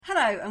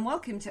Hello and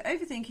welcome to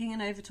Overthinking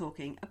and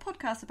Overtalking, a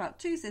podcast about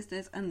two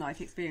sisters and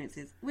life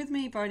experiences, with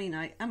me, Bryony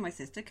Knight, and my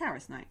sister,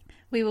 Caris Knight.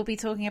 We will be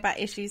talking about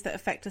issues that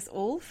affect us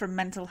all, from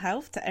mental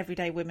health to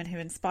everyday women who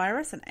inspire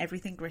us and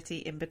everything gritty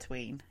in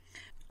between.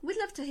 We'd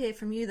love to hear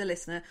from you, the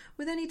listener,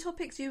 with any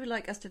topics you would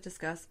like us to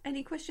discuss,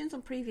 any questions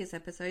on previous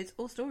episodes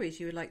or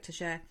stories you would like to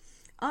share.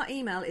 Our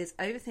email is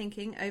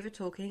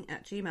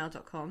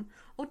overthinkingovertalking@gmail.com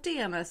or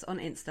DM us on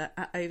Insta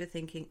at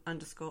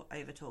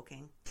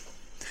overthinking_overtalking.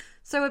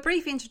 So a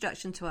brief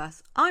introduction to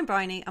us. I'm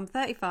Bryony, I'm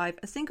 35,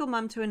 a single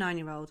mum to a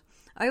 9-year-old.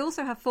 I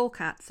also have 4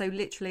 cats, so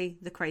literally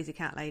the crazy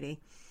cat lady.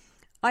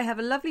 I have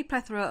a lovely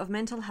plethora of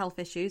mental health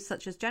issues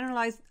such as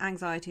generalised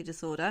anxiety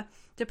disorder,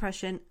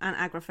 depression and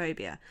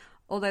agoraphobia,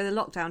 although the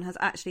lockdown has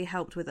actually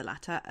helped with the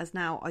latter, as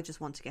now I just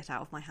want to get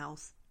out of my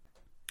house.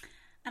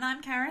 And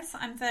I'm Caris,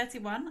 I'm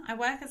 31. I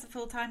work as a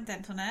full-time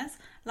dental nurse.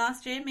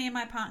 Last year, me and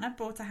my partner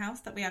bought a house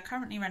that we are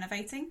currently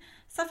renovating.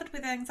 Suffered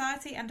with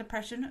anxiety and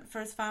depression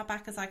for as far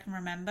back as I can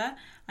remember.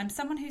 I'm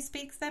someone who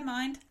speaks their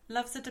mind,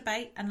 loves a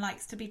debate and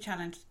likes to be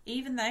challenged,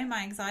 even though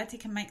my anxiety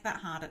can make that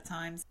hard at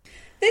times.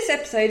 This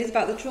episode is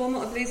about the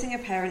trauma of losing a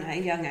parent at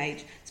a young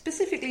age,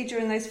 specifically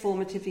during those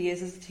formative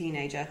years as a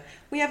teenager.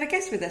 We have a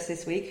guest with us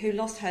this week who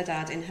lost her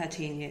dad in her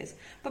teen years.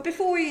 But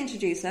before we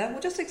introduce her, we'll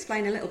just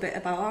explain a little bit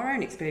about our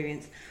own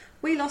experience.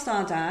 We lost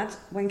our dad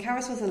when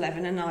Caris was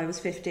 11 and I was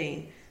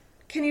 15.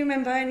 Can you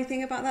remember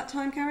anything about that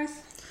time,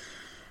 Caris?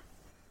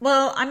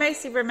 Well, I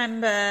mostly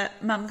remember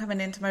Mum coming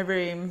into my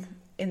room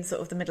in sort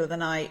of the middle of the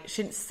night.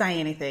 She didn't say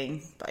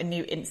anything, but I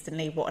knew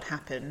instantly what had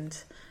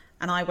happened.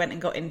 And I went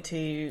and got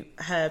into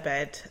her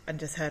bed and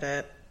just heard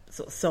her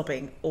sort of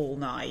sobbing all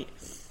night.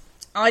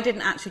 I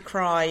didn't actually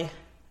cry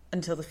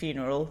until the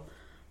funeral,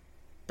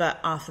 but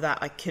after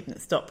that I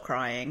couldn't stop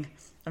crying.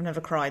 I've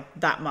never cried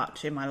that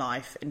much in my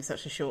life in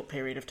such a short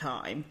period of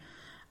time.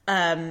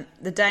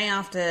 The day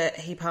after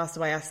he passed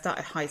away, I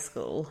started high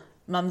school.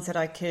 Mum said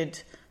I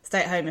could stay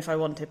at home if I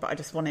wanted, but I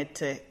just wanted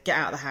to get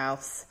out of the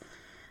house.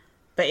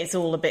 But it's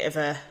all a bit of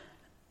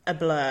a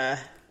blur,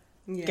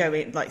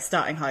 going like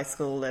starting high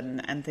school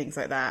and things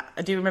like that.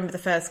 I do remember the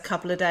first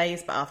couple of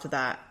days, but after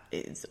that,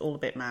 it's all a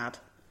bit mad.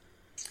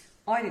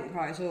 I didn't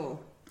cry at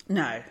all.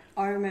 No.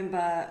 I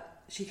remember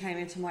she came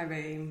into my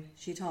room,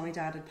 she told me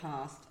Dad had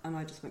passed, and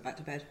I just went back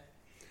to bed.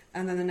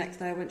 And then the next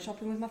day I went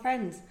shopping with my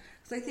friends.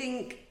 So I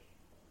think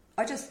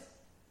I just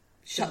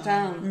shut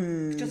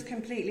down, just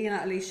completely and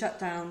utterly shut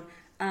down.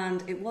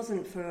 And it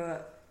wasn't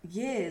for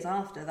years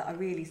after that I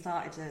really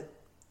started to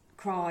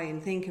cry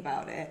and think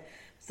about it.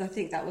 So I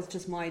think that was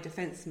just my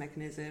defence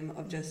mechanism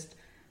of just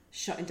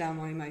shutting down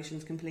my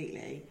emotions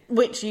completely.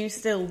 Which you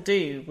still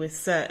do with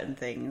certain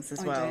things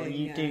as well.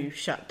 You do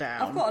shut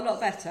down. I've got a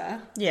lot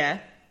better. Yeah.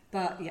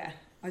 But yeah,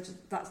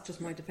 that's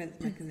just my defence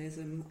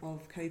mechanism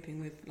of coping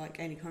with like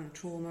any kind of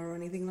trauma or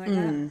anything like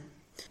that.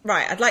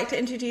 Right, I'd like to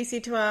introduce you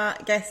to our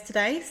guest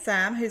today,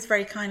 Sam, who's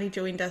very kindly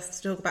joined us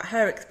to talk about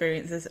her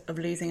experiences of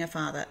losing a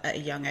father at a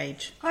young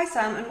age. Hi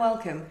Sam and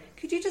welcome.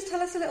 Could you just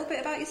tell us a little bit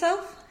about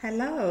yourself?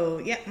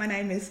 Hello, my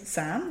name is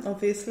Sam,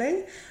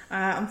 obviously.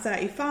 I'm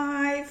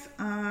 35,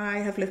 I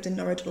have lived in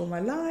Norwich all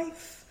my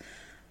life.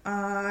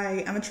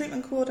 I am a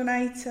treatment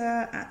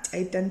coordinator at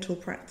a dental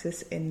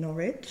practice in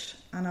Norwich,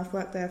 and I've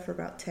worked there for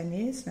about 10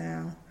 years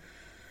now.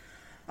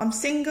 I'm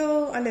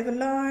single, I live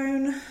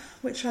alone,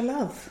 which I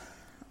love.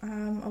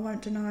 I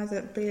won't deny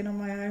that being on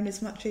my own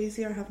is much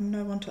easier. I have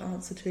no one to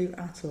answer to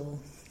at all.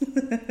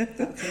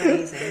 That's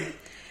amazing.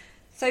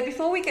 So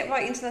before we get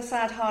right into the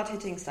sad,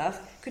 hard-hitting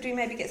stuff, could we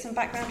maybe get some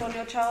background on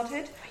your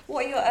childhood?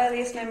 What are your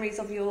earliest memories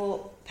of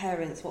your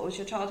parents? What was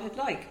your childhood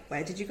like?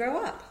 Where did you grow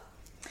up?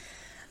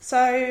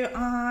 So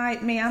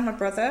me and my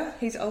brother,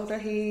 he's older,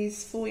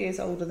 he's 4 years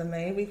older than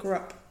me. We grew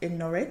up in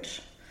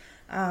Norwich,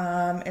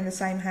 in the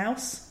same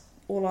house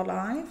all our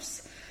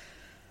lives.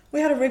 We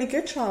had a really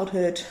good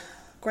childhood,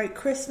 great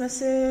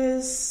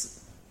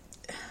Christmases.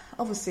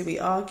 Obviously we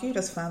argued,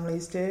 as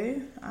families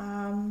do,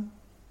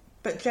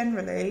 but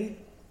generally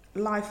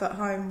life at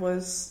home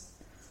was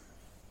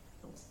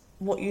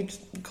what you'd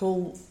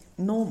call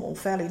normal,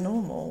 fairly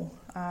normal.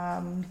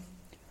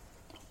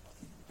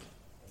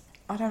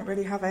 I don't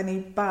really have any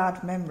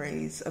bad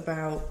memories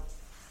about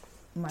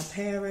my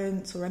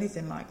parents or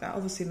anything like that.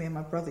 Obviously, me and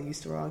my brother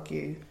used to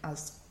argue,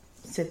 as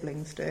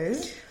siblings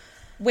do.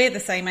 We're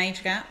the same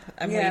age gap,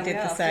 and we did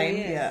the same.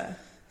 Yeah.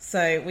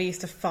 So we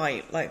used to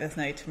fight like there's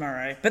no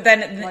tomorrow. But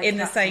then like in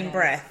the same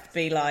breath,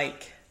 be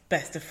like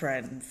best of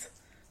friends,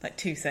 like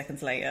 2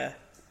 seconds later.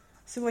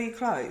 So were you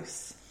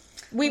close?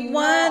 We No,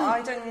 weren't.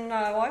 I don't know.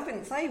 I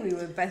wouldn't say we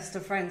were best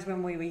of friends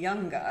when we were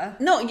younger.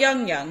 Not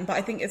young, but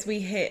I think as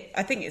we hit,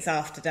 I think it's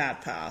after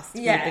Dad passed.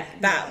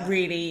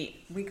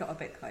 Really, we got a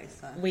bit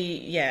closer.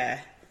 we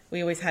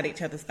always had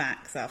each other's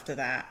backs after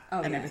that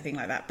everything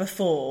like that.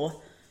 Before,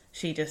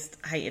 she just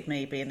hated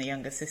me being the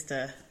younger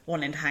sister,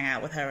 wanting to hang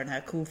out with her and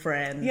her cool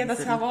friends. Yeah,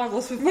 that's how I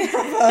was with my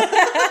brother.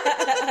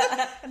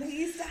 And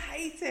he used to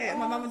hate it. And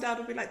my mum and dad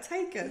would be like,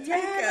 take her, take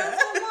her.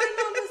 That's what my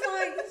mum was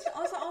like.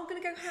 I was like, I'm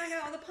going to go hang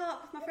out at the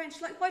park with my friend.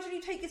 She's like, why don't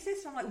you take your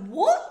sister? I'm like,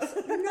 what?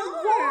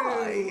 No.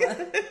 Why?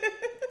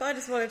 I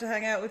just wanted to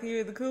hang out with you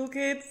and the cool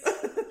kids.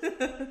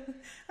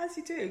 As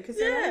you do, because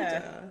they're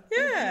older. Yeah.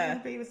 You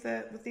want to be with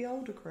the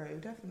older crew,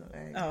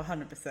 definitely. Oh,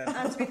 100%.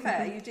 And to be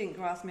fair, you didn't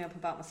grass me up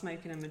about my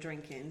smoking and my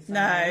drinking. So.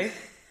 No.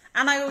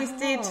 And I always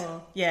did.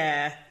 Oh.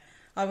 Yeah.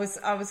 I was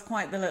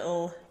quite the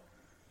little...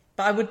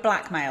 But I would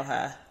blackmail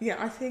her.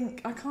 Yeah, I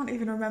can't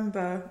even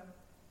remember.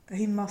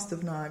 He must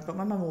have known, but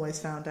my mum always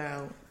found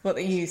out. What,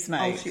 that you Oh,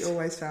 smoked? she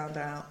always found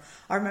out.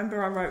 I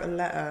remember I wrote a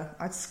letter.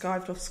 I'd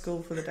skived off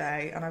school for the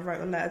day, and I wrote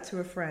a letter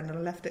to a friend, and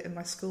I left it in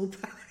my school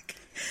bag.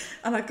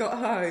 And I got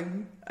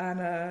home,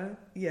 and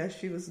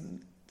she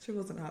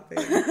wasn't happy.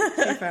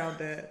 She found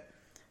it.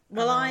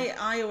 Well,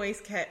 I always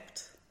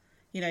kept,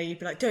 you'd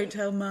be like, don't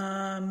tell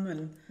mum,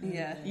 and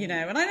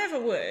and I never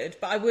would,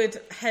 but I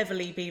would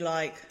heavily be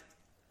like,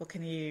 well,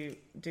 can you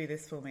do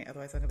this for me?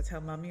 Otherwise, I'm going to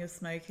tell mum you're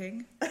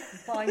smoking.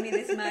 Buy me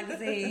this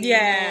magazine.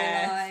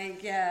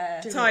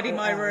 Yeah. Tidy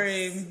my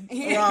room,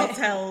 or I'll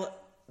tell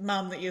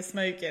mum that you're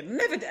smoking.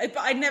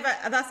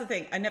 That's the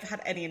thing. I never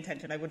had any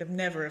intention. I would have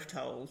never have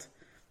told.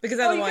 Because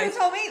otherwise... you could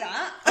have told me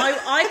that.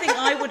 I think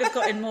I would have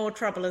got in more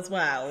trouble as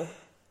well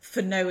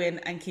for knowing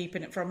and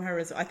keeping it from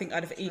her. I think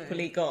I'd have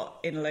equally got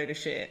in a load of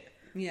shit.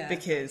 Yeah.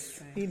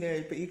 Because... You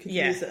knew, but you could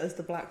use it as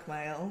the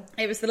blackmail.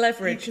 It was the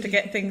leverage to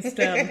get things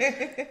done.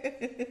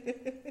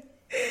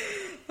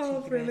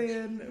 Oh,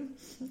 brilliant.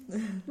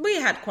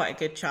 We had quite a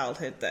good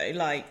childhood, though.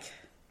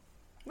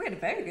 We had a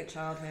very good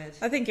childhood.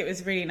 I think it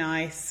was really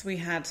nice. We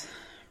had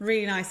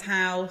really nice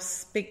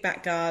house, big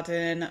back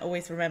garden. I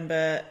always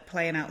remember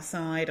playing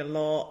outside a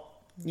lot,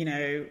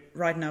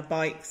 riding our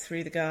bikes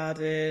through the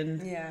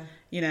garden. Yeah.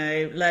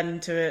 Learning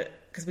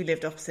because we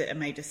lived opposite a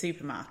major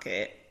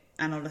supermarket.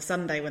 And on a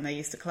Sunday when they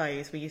used to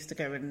close, we used to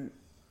go and,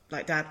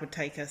 Dad would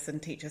take us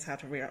and teach us how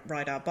to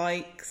ride our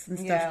bikes and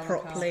stuff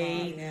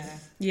properly.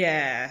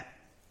 Yeah.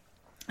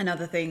 And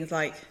other things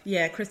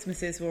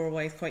Christmases were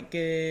always quite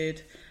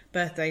good.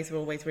 Birthdays were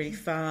always really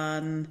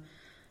fun.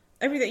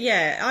 Everything,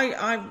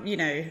 I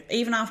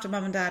even after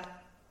Mum and Dad,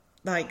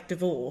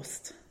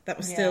 divorced, that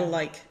was still,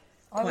 quite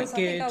good. I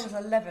think I was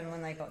 11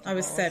 when they got divorced. I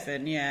was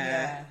 7,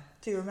 yeah.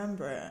 Do you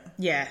remember it?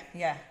 Yeah.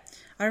 Yeah.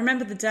 I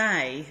remember the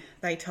day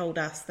they told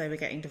us they were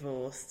getting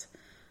divorced.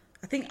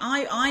 I think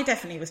I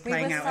definitely was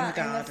playing out in the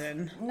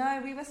garden.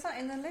 No, we were sat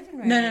in the living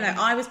room. No.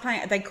 I was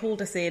playing... They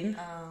called us in.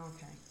 Oh,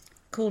 okay.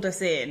 Called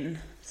us in.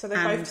 So they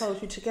both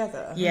told you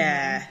together?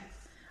 Yeah.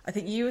 I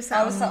think you were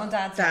sat on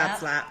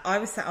Dad's lap. I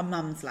was sat on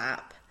Mum's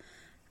lap.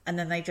 And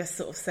then they just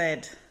sort of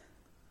said,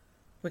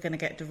 we're going to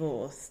get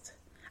divorced.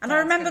 And I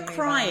remember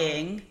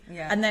crying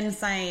and then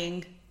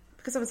saying...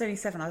 Because I was only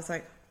 7, I was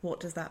like... What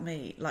does that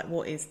mean?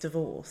 What is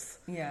divorce?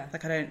 Yeah.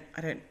 I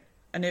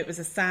knew it was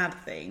a sad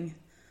thing,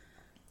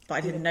 but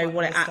I didn't know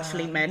what it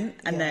actually meant.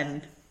 And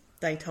then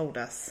they told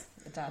us.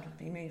 Dad would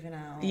be moving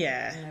out.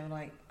 Yeah. And they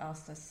were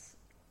asked us,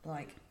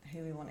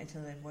 who we wanted to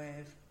live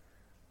with,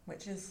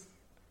 which is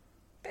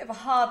a bit of a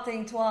hard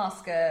thing to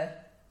ask a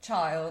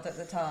child at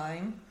the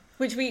time.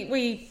 Which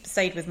we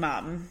stayed with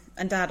Mum,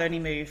 and Dad only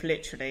moved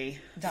literally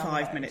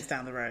 5 minutes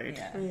down the road.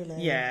 Yeah.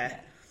 Really? Yeah.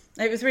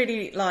 It was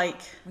really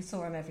we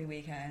saw him every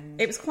weekend.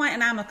 It was quite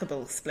an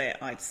amicable split,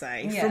 I'd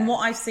say. Yeah. From what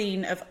I've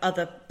seen of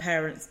other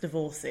parents'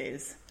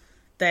 divorces,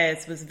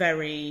 theirs was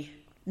very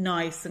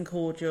nice and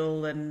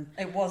cordial, and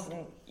it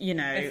wasn't,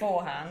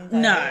 beforehand.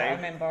 No. I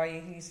remember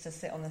I used to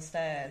sit on the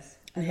stairs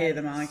and hear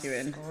them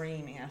arguing,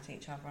 screaming at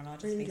each other, and I'd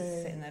just be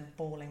sitting there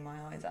bawling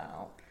my eyes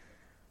out.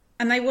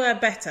 And they were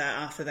better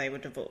after they were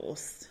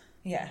divorced.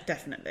 Yeah,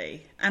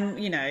 definitely. And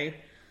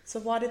So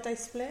why did they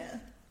split?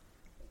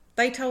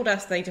 They told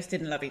us they just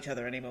didn't love each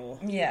other anymore.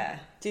 Yeah.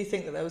 Do you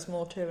think that there was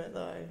more to it,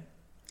 though?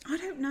 I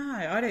don't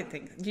know. I don't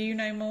think... Do you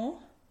know more?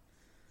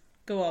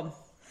 Go on.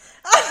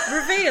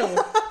 Reveal.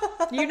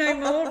 You know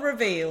more?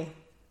 Reveal.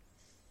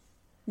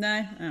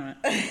 No? All right.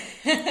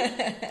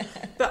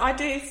 But I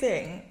do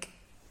think...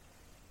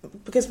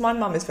 Because my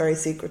mum is very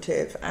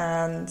secretive,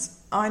 and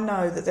I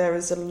know that there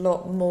is a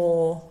lot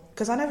more...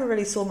 Because I never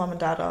really saw Mum and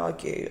Dad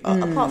argue.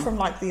 Apart from,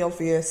 the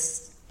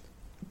obvious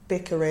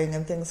bickering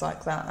and things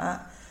like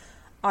that...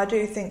 I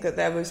do think that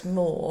there was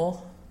more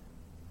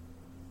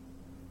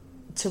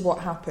to what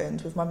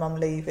happened with my mum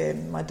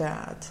leaving my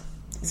dad.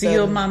 So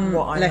your mum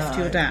left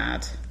your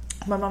dad?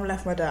 My mum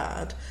left my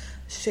dad.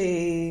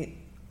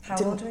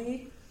 How old were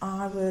you?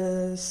 I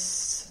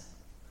was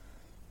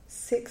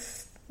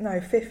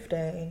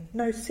 15.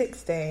 No,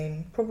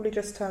 16. Probably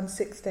just turned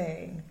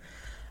 16.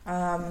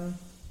 And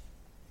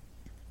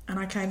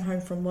I came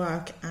home from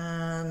work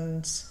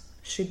and...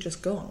 she'd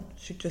just gone.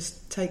 She'd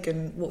just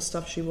taken what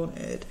stuff she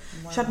wanted.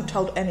 Wow. She hadn't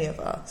told any of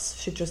us.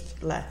 She'd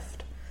just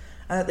left.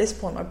 And at this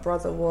point, my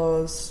brother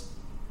was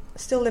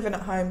still living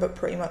at home, but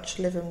pretty much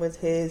living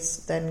with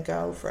his then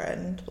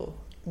girlfriend, or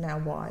now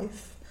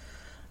wife.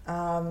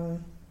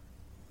 But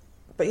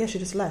yeah, she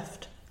just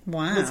left.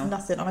 Wow. There's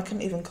nothing, and I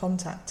couldn't even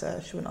contact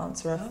her. She wouldn't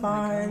answer her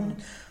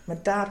phone. My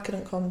dad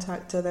couldn't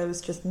contact her. There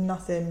was just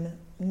nothing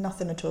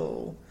at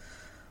all.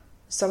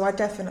 So I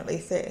definitely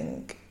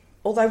think...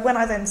 Although when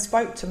I then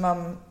spoke to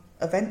Mum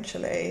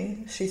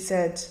eventually, she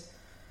said,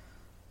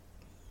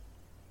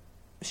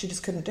 she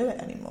just couldn't do it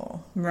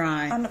anymore.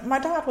 Right. And my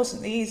dad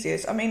wasn't the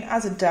easiest. I mean,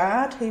 as a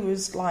dad, he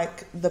was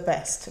like the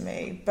best to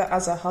me. But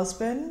as a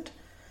husband,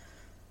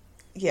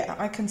 yeah,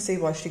 I can see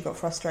why she got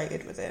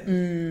frustrated with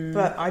him.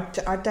 But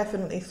I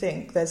definitely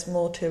think there's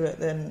more to it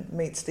than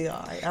meets the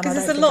eye. Because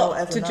it's a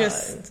lot to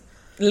just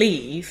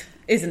leave,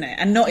 isn't it?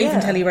 And not even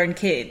tell your own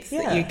kids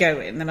that you're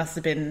going. There must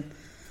have been,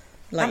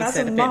 like and you as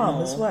said, a a bit mum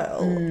more. as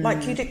well,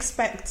 like you'd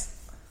expect,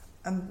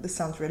 and this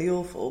sounds really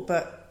awful,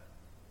 but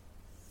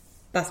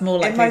That's more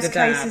likely in most the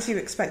dad. cases you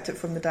expect it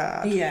from the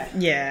dad. Yeah.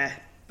 Yeah.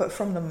 But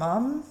from the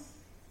mum,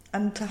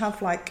 and to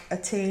have like a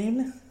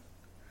teen,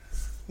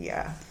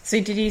 yeah. So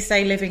did you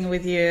stay living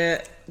with your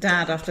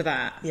dad after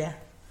that? Yeah.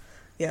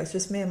 Yeah, it was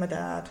just me and my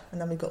dad, and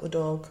then we got the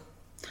dog.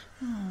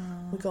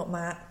 We got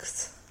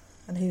Max,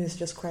 and he was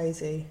just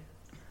crazy.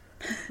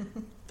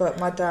 But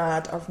my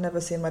dad, I'd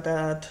never seen my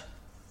dad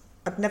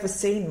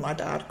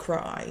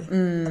cry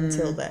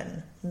until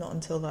then, not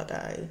until that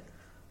day.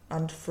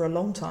 And for a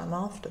long time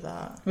after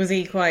that. Was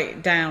he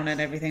quite down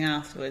and everything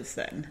afterwards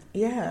then?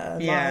 Yeah,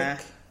 Yeah.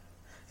 like,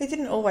 he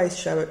didn't always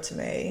show it to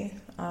me,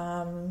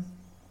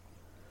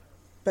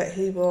 but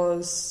he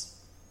was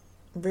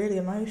really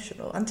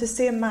emotional. And to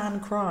see a man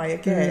cry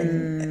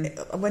again,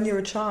 when you're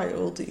a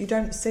child, you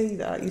don't see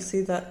that. You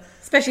see that...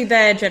 Especially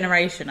their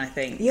generation, I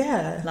think.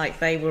 Yeah. Like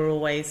they were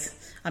always...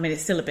 I mean,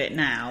 it's still a bit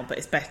now, but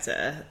it's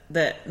better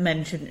that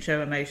men shouldn't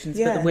show emotions,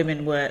 but the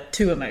women were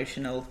too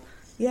emotional.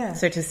 Yeah.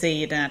 So to see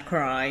your dad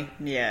cry,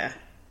 yeah.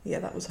 Yeah,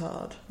 that was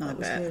hard. That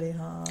was bet. really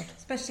hard.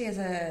 Especially as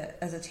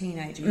a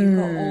teenager, you've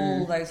got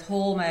all those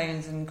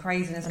hormones and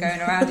craziness going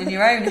around in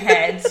your own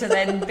head to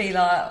then be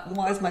like,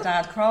 why is my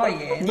dad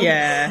crying?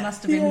 Yeah. It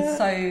must have been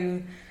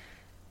so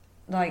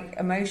like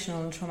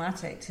emotional and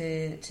traumatic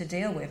to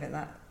deal with at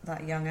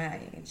that young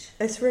age.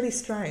 It's really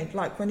strange.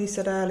 Like when you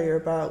said earlier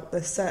about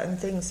there's certain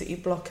things that you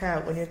block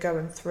out when you're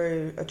going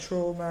through a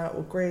trauma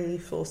or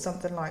grief or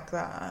something like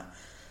that.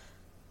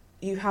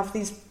 You have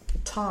these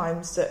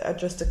times that are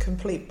just a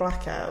complete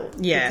blackout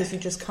because you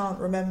just can't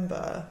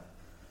remember.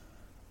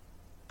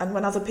 And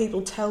when other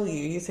people tell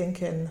you, you're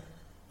thinking,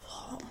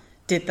 what?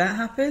 Did that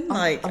happen?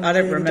 Like, I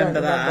don't really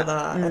remember that.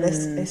 And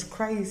it's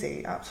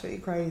crazy, absolutely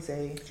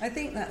crazy. I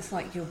think that's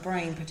like your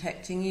brain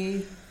protecting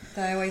you.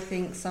 Though I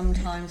think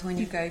sometimes when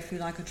you go through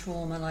like a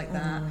trauma like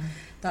that,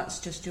 that's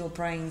just your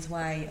brain's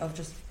way of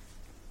just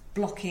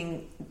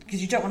blocking,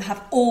 because you don't want to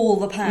have all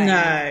the pain,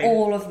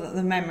 all of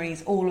the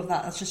memories, all of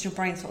that. That's just your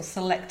brain sort of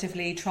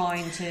selectively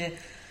trying to...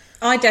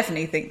 I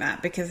definitely think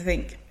that, because I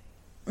think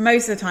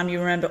most of the time you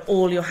remember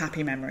all your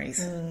happy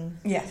memories.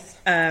 Yes.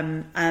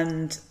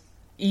 And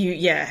you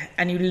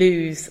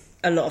lose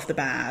a lot of the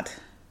bad.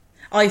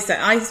 I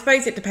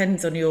suppose it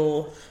depends on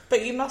your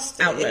But you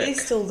must... outlook. It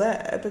is still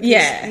there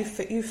because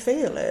you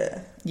feel it.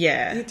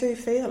 Yeah. You do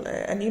feel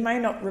it. And you may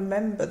not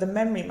remember, the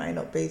memory may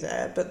not be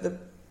there, but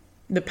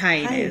the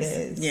pain pain is.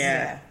 is.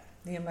 Yeah.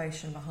 The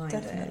emotion behind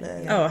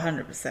Definitely. it. Oh,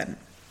 100%.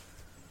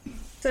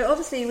 So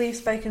obviously we've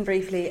spoken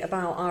briefly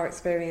about our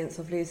experience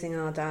of losing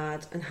our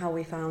dad and how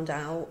we found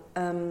out.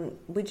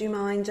 Would you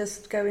mind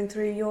just going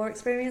through your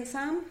experience,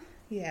 Sam?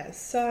 Yeah,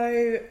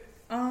 so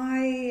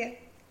I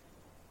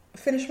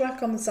finished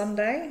work on the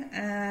Sunday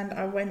and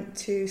I went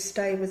to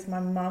stay with my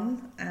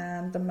mum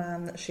and the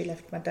man that she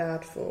left my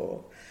dad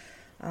for.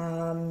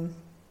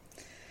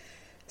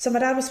 So my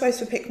dad was supposed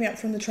to pick me up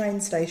from the train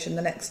station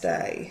the next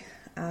day.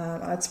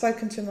 I'd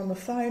spoken to him on the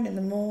phone in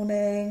the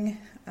morning.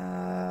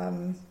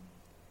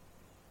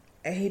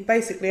 He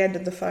basically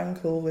ended the phone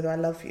call with "I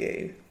love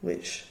you,"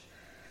 which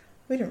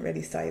we didn't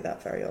really say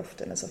that very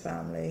often as a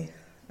family.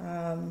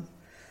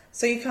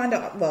 So I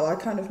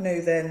kind of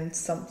knew then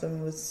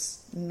something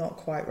was not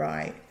quite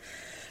right.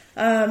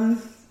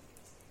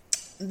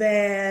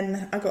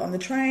 Then I got on the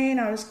train,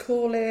 I was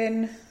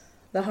calling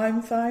the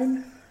home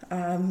phone,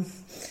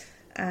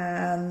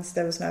 and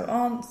there was no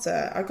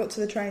answer. I got to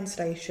the train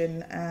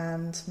station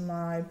and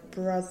my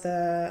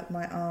brother,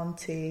 my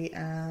auntie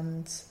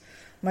and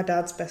my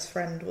dad's best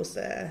friend was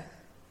there,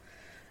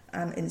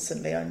 and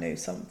instantly I knew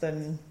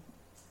something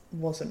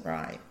wasn't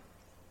right.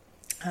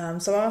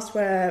 So I asked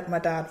where my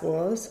dad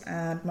was,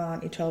 and my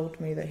auntie told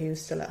me that he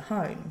was still at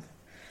home.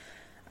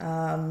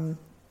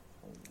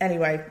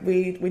 Anyway,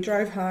 we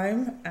drove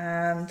home,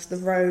 and the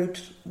road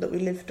that we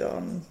lived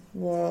on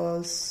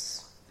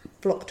was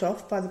blocked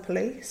off by the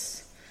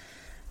police.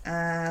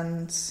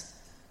 And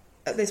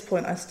at this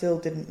point, I still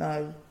didn't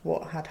know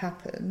what had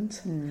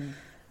happened.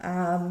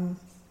 And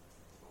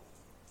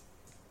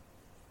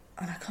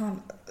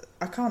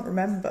I can't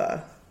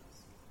remember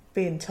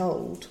being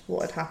told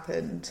what had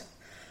happened.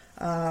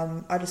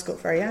 I just got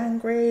very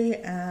angry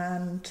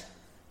and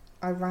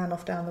I ran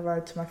off down the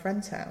road to my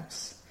friend's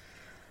house,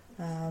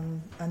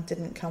 and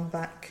didn't come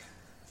back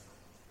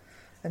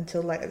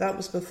until later. That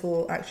was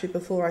before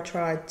I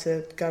tried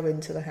to go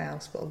into the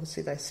house, but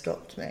obviously they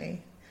stopped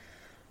me,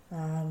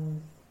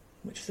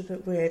 which was a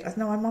bit weird. I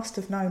must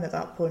have known at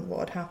that point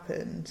what had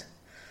happened,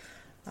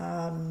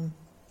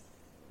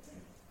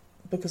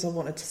 because I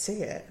wanted to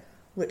see it,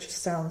 which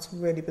sounds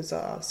really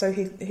bizarre. So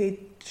he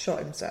shot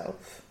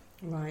himself.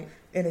 Right.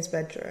 in his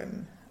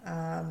bedroom.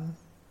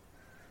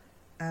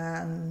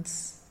 And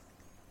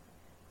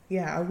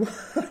yeah,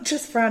 I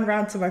just ran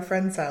round to my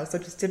friend's house. I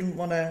just didn't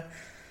want to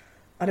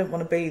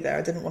be there.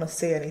 I didn't want to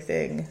see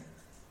anything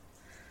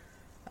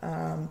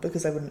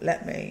because they wouldn't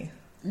let me.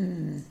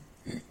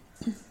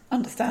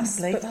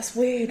 Understandably. But that's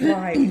weird,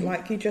 right?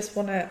 Like, you just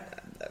want to...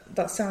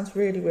 That sounds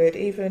really weird.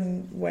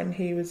 Even when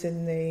he was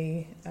in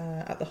the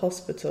at the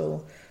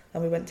hospital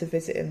and we went to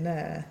visit him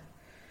there,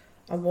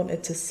 I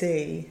wanted to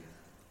see,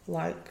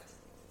 like...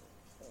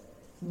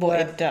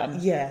 What he'd done.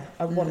 Yeah,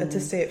 I wanted to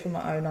see it from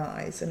my own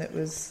eyes, and it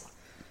was...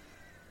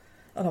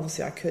 And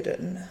obviously I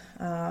couldn't.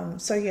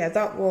 So yeah,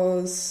 that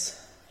was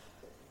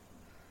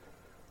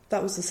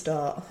the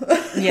start.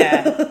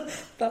 Yeah.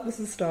 That was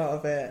the start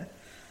of it.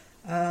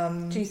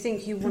 Do you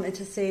think you wanted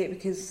to see it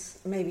because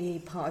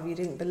maybe part of you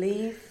didn't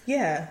believe?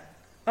 Yeah.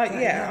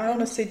 I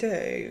honestly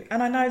do.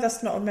 And I know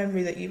that's not a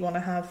memory that you want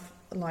to have,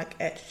 like,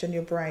 etched in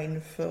your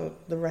brain for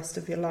the rest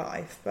of your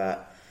life,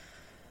 but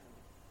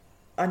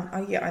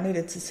I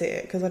needed to see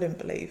it because I didn't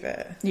believe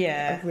it.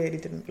 Yeah. I really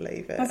didn't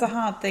believe it. That's a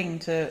hard thing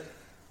to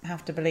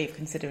have to believe,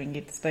 considering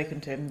you'd spoken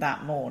to him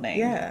that morning.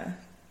 Yeah.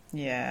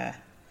 Yeah.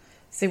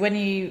 So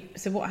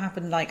what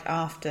happened, like,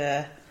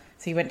 after...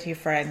 So you went to your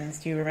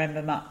friends. Do you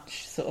remember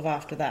much sort of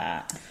after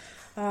that?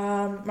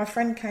 My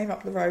friend came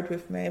up the road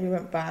with me. We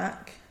went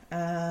back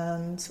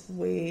and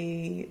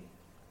we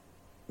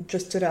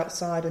just stood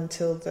outside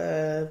until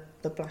the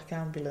black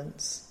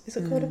ambulance. Is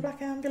it called a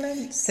black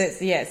ambulance? So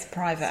it's a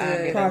private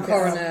ambulance. Private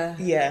coroner.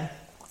 Yeah.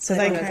 So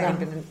they came.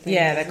 Ambulance thing,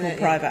 Yeah, they're isn't called it?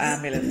 private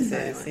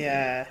ambulances.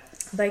 Yeah.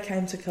 They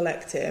came to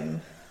collect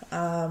him,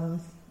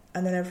 and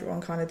then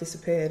everyone kind of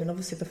disappeared. And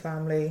obviously the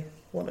family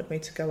wanted me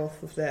to go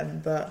off with them,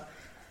 but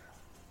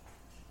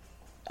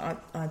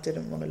I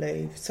didn't want to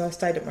leave. So I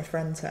stayed at my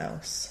friend's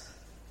house.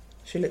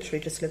 She literally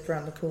just lived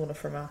around the corner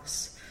from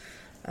us.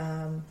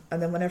 And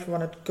then when everyone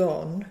had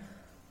gone,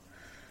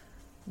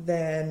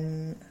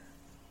 then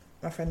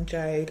my friend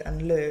Jade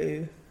and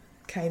Lou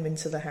came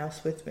into the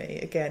house with me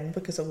again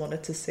because I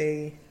wanted to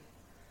see,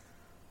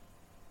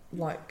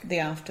 like, The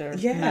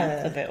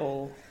aftermath of it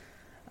all.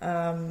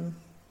 and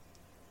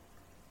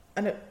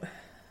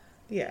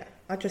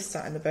I just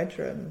sat in the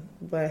bedroom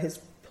where his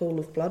pool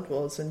of blood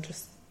was and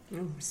just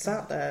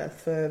sat there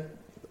for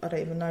I don't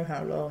even know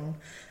how long.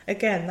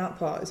 Again, that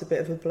part is a bit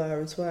of a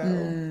blur as well.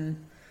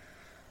 And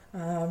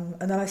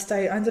then I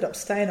ended up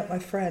staying at my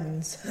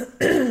friend's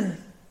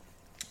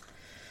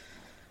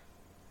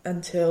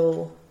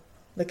until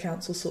the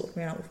council sorted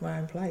me out with my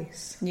own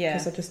place. Yeah.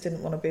 Because I just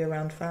didn't want to be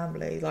around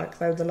family. Like,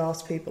 they were the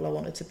last people I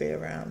wanted to be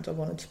around. I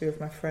wanted to be with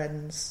my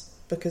friends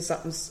because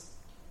that was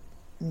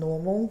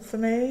normal for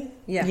me.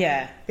 Yeah.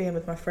 Yeah. Being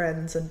with my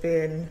friends and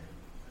being...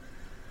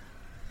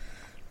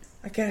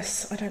 I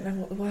guess, I don't know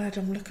what the word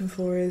I'm looking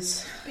for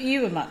is. But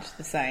you were much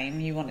the same.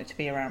 You wanted to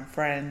be around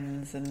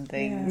friends and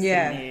things.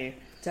 Yeah. Didn't you?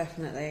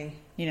 Definitely.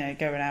 You know,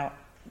 going out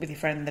with your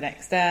friend the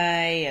next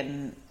day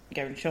and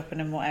going shopping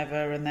and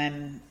whatever. And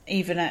then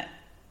even at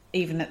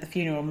the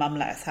funeral, Mum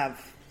let us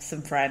have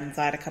some friends.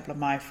 I had a couple of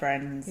my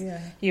friends. Yeah.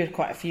 You had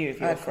quite a few of I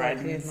your had quite a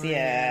few friends. of mine,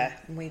 Yeah.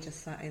 And we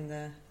just sat in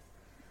the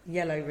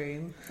yellow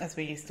room. As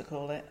we used to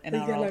call it in The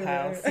our old yellow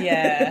house. room.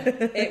 Yeah.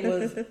 It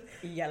was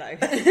yellow.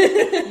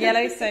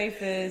 Yellow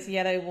sofas,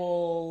 yellow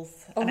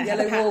walls. Oh, and it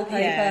yellow had a wallpaper.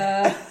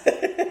 Yeah.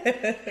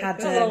 Had,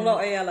 There was a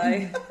lot of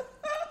yellow.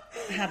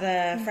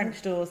 had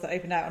French doors that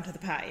opened out onto the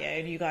patio,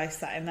 and you guys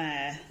sat in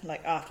there,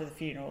 like, after the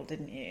funeral,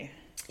 didn't you?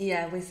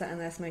 Yeah, we sat in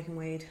there smoking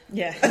weed.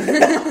 Yeah.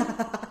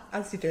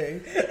 As you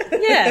do.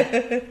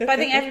 Yeah. But I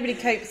think everybody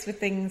copes with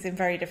things in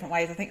very different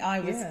ways. I think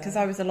I was, Yeah. because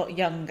I was a lot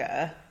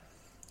younger,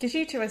 because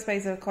you two, I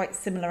suppose, are quite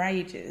similar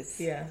ages.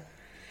 Yeah.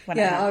 When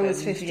it Yeah, I was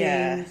happened. 15.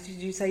 Yeah. Did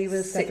you say you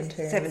were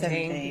 17.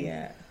 17?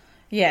 Yeah.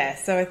 Yeah,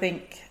 so I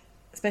think,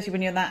 especially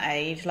when you're that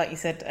age, like you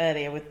said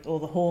earlier, with all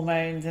the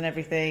hormones and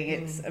everything,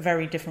 it's a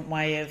very different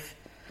way of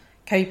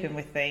coping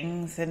with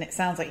things. And it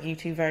sounds like you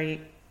two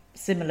very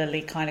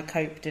similarly kind of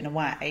coped in a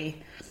way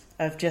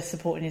of just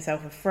supporting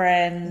yourself with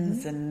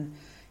friends and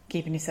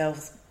keeping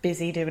yourselves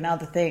busy doing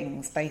other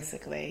things,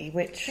 basically, I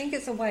which... think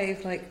it's a way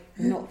of, like,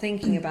 not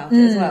thinking about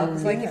it as well.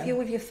 Because, like, Yeah. if you're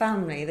with your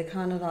family, they're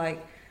kind of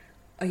like,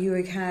 are you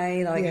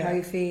okay? Like, Yeah. how are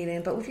you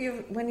feeling? But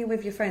when you're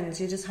with your friends,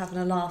 you're just having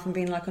a laugh and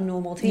being like a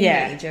normal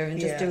Yeah. teenager and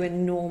just Yeah.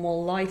 doing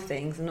normal life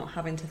things and not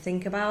having to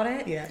think about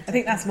it. Yeah. I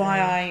think that's why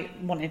I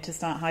wanted to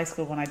start high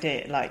school when I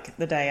did, like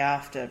the day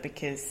after,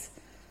 because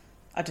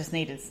I just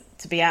needed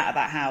to be out of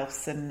that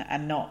house and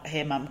not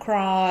hear Mum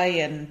cry,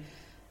 and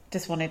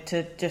just wanted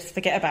to just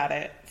forget about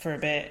it for a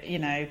bit, you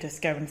know,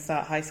 just go and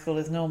start high school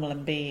as normal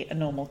and be a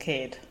normal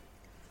kid.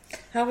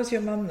 How was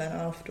your mum then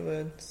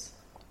afterwards?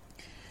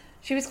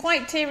 She was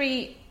quite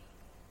teary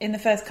in the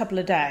first couple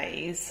of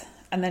days,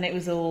 and then it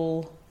was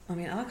all... I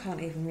mean, I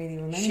can't even really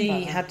remember.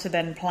 She had to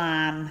then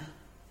plan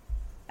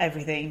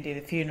everything, do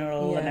the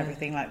funeral and Yeah.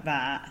 everything like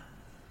that,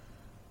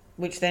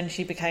 which then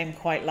she became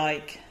quite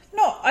like...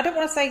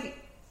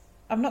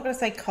 I'm not going to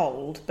say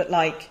cold, but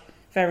like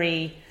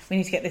very, we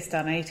need to get this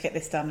done, I need to get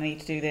this done, I need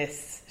to do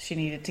this. She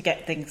needed to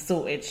get things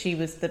sorted. She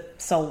was the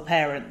sole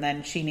parent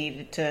then. She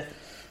needed to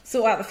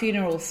sort out the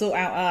funeral, sort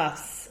out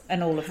us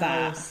and all of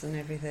House that. and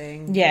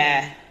everything.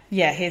 Yeah,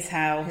 his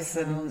house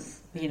and,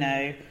 you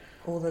know...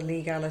 all the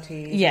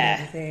legalities Yeah.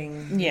 and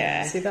everything.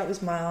 Yeah. See, that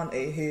was my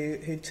auntie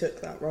who took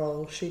that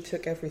role. She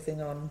took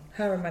everything on.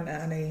 Her and my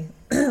nanny,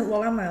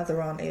 well, and my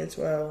other auntie as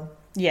well.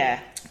 Yeah.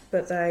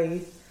 But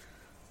they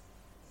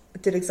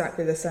did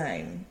exactly the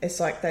same. It's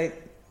like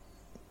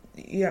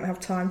you don't have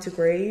time to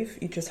grieve.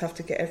 You just have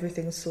to get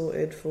everything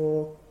sorted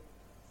for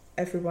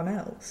everyone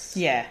else.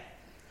 Yeah.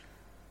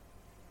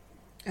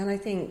 And I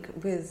think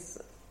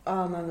with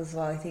our mum as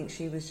well, I think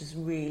she was just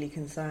really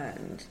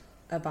concerned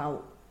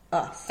about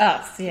us.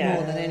 Yeah.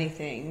 More than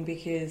anything,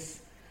 because...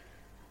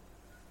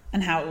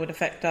 And how it would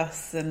affect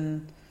us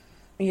and,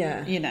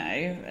 Yeah. you know,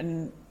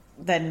 and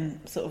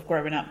then sort of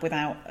growing up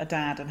without a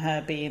dad and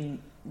her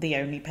being the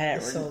only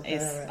parent sole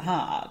is parent.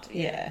 hard.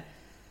 Yeah.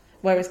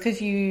 Whereas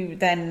because you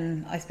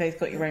then, I suppose,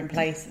 got your own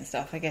place and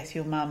stuff, I guess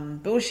your mum...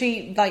 But was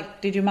she,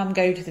 like, did your mum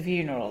go to the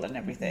funeral and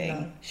everything?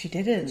 No. She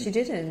didn't? She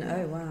didn't?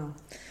 Oh, wow.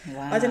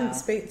 Wow. I didn't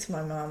speak to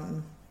my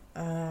mum,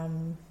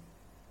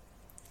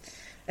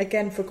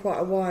 again, for quite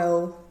a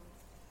while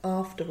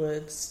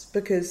afterwards,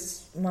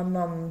 because my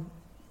mum,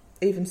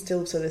 even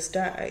still to this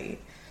day,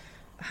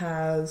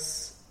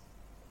 has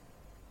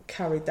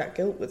carried that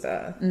guilt with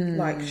her.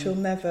 Like,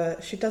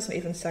 she doesn't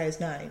even say his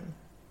name.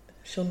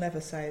 She'll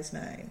never say his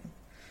name.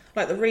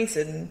 Like, the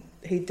reason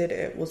he did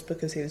it was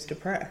because he was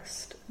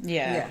depressed.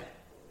 Yeah.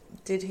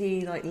 Did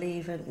he, like,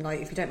 leave a... Like,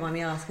 if you don't mind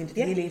me asking, did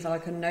Yeah. he leave,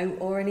 like, a note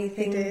or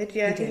anything? He did,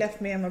 yeah. He did.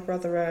 left me and my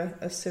brother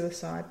a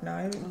suicide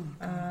note. Oh,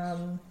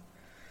 gosh.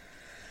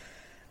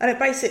 And it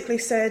basically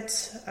said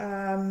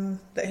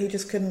that he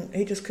just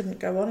couldn't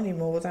go on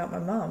anymore without my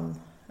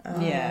mum.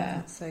 Yeah.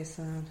 That's so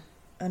sad.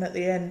 And at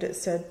the end, it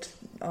said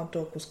our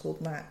dog was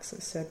called Max.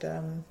 It said,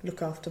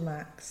 "Look after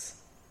Max."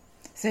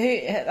 So who,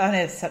 I know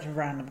it's such a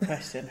random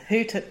question.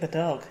 Who took the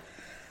dog?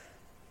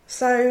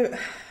 So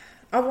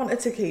I wanted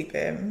to keep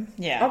him.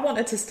 Yeah. I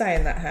wanted to stay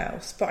in that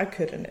house, but I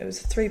couldn't. It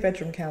was a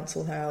 3-bedroom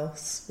council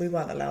house. We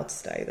weren't allowed to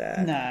stay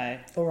there. No.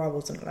 Or I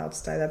wasn't allowed to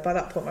stay there. By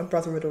that point, my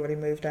brother had already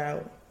moved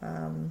out,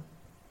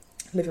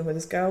 living with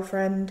his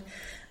girlfriend.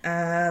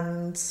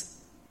 And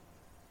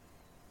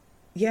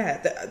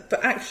yeah,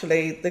 but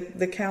actually,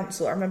 the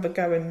council, I remember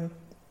going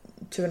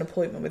to an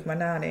appointment with my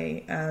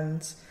nanny,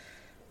 and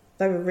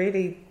they were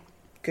really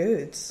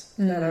good.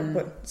 They're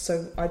like,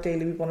 so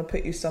ideally, we want to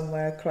put you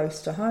somewhere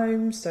close to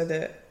home so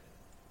that,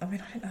 I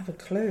mean, I didn't have a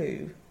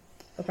clue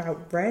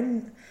about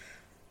rent,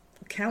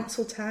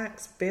 council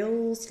tax,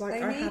 bills. Like,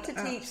 They I need had to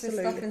teach this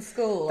absolute- stuff in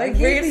school. They I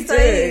keep really do.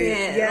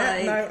 saying it, Yeah,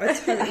 like- no, I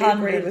totally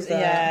agree with that.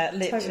 Yeah,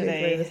 Totally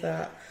literally. agree with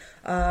that.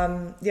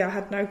 Yeah, I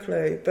had no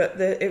clue,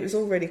 but it was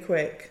all really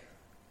quick.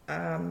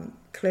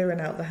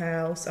 Clearing out the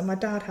house, and my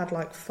dad had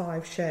like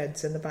 5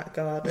 sheds in the back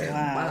garden.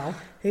 Wow.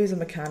 He was a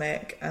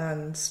mechanic,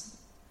 and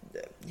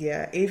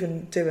yeah,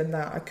 even doing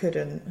that, I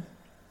couldn't.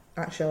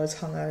 Actually, I was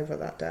hungover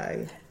that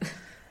day,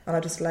 and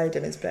I just laid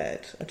in his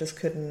bed. I just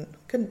couldn't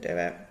do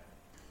it.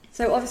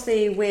 So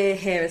obviously we're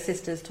here as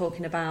sisters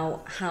talking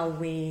about how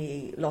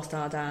we lost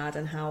our dad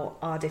and how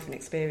our different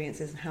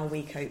experiences and how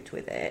we coped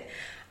with it.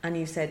 And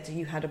you said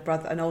you had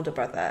an older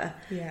brother.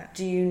 Yeah.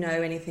 Do you know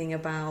anything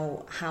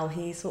about how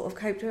he sort of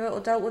coped with it or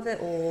dealt with it,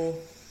 or?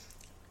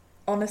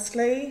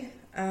 Honestly,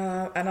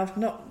 and I've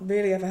not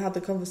really ever had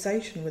the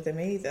conversation with him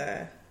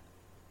either.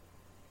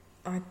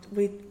 I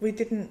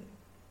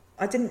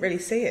didn't really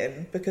see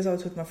him because I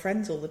was with my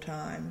friends all the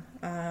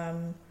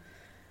time.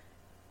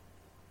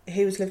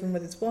 He was living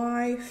with his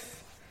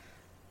wife.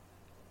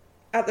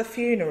 At the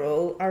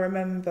funeral, I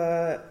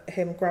remember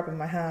him grabbing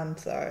my hand,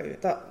 though.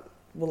 That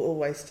will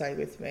always stay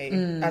with me.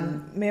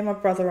 And me and my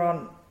brother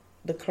aren't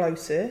the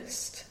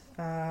closest,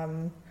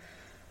 but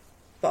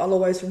I'll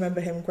always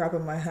remember him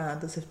grabbing my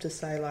hand as if to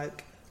say,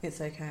 like, It's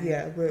okay.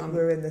 yeah,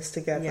 we're in this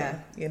together, yeah.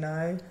 you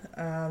know.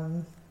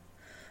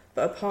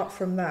 But apart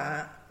from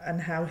that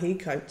and how he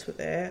coped with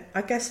it,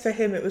 I guess for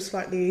him it was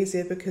slightly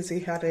easier because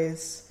he had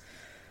his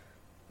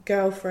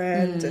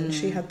girlfriend and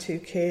she had 2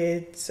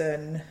 kids,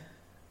 and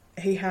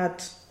he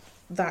had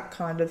that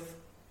kind of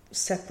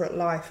separate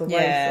life away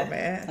from I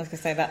it. was going to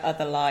say that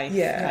other life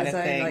Yeah. kind His of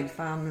own, thing. like,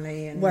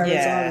 family and... Whereas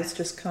Yeah. I was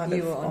just kind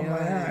You of were on on your my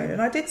own. own.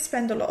 And I did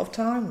spend a lot of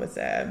time with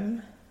them.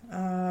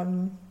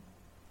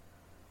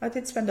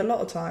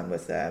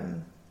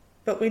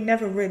 But we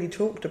never really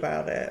talked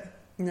about it.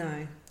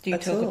 No. Do you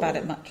at talk all. about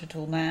it much at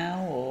all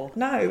now, or?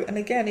 No, and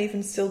again,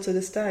 even still to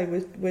this day,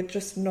 we're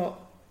just not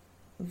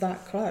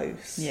that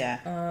close. Yeah.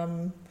 I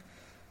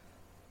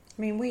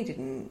mean, we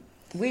didn't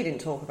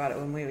talk about it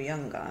when we were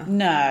younger.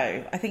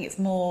 No, I think it's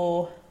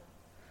more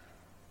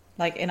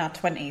like in our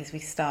 20s we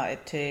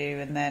started to,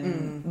 and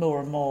then more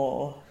and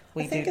more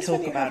we I think do it's talk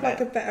when you about have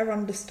like it. a better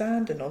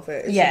understanding of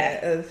it, isn't Yeah.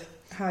 it? Of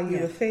how you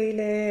Yeah. were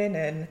feeling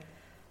and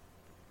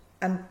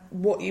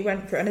what you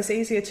went through. And it's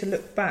easier to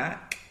look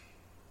back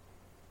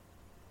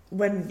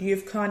when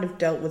you've kind of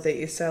dealt with it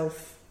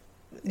yourself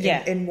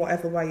Yeah. in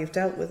whatever way you've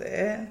dealt with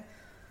it.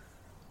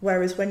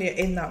 Whereas when you're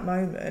in that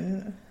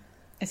moment,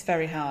 it's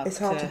very hard. It's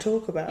hard to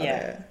talk about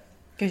it.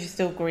 Because you're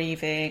still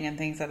grieving and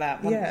things like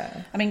that.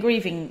 Yeah. I mean,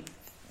 grieving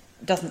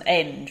doesn't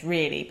end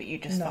really, but you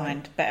just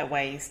find better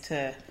ways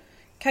to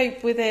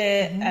cope with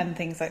it and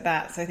things like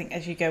that. So I think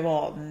as you go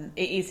on,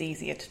 it is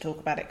easier to talk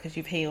about it because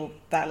you've healed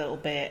that little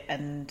bit.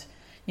 And,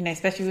 you know,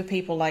 especially with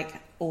people like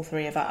all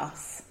three of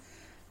us,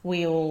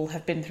 we all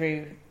have been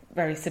through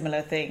very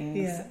similar things.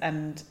 Yeah.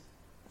 And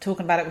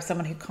talking about it with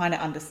someone who kind of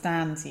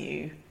understands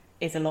you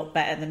is a lot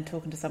better than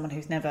talking to someone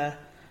who's never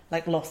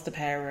like lost a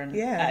parent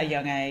at a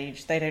young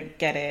age. They don't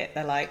get it.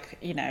 They're like,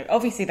 you know,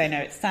 obviously they know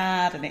it's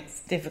sad and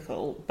it's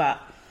difficult, but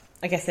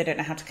I guess they don't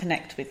know how to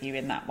connect with you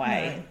in that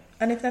way. No.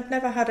 And if they've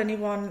never had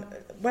anyone,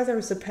 whether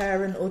it's a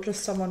parent or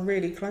just someone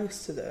really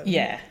close to them,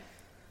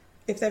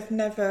 if they've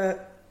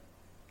never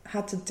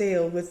had to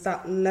deal with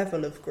that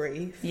level of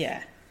grief,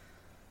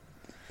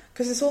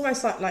 because it's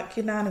almost like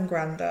your nan and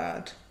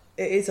granddad.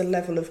 It is a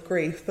level of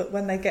grief, but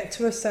when they get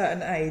to a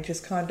certain age,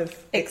 it's kind of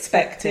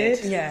expected.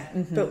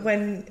 But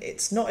when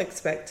it's not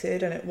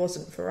expected, and it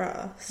wasn't for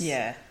us,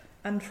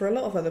 and for a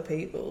lot of other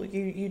people,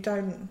 you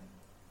don't,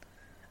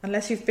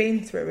 unless you've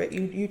been through it,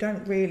 you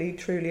don't really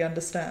truly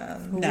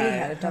understand. Well, we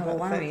had a double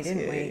whammy,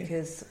 didn't we?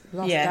 Because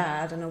lost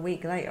Dad, and a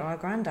week later our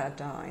granddad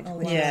died,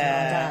 which was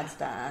our dad's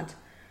dad.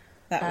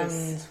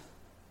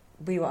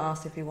 We were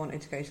asked if we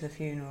wanted to go to the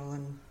funeral,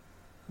 and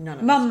none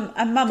of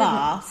us. Mum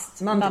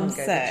asked. Mum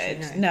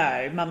said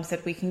no. Mum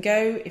said we can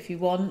go if you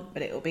want,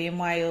 but it'll be in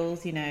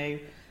Wales, you know.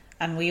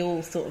 And we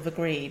all sort of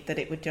agreed that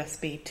it would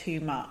just be too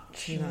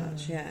much,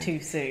 too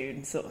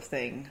soon, sort of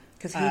thing.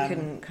 Because he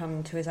couldn't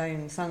come to his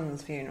own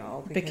son's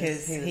funeral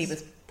because he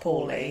was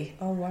poorly.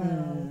 Oh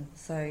wow!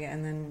 So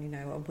and then, you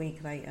know, a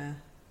week later.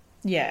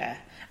 Yeah,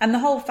 and the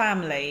whole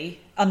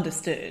family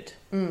understood.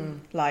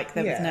 Like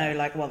there was no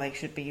like, well, they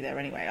should be there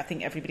anyway. I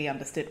think everybody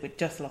understood. We'd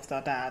just lost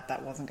our dad.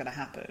 That wasn't going to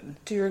happen.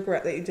 Do you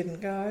regret that you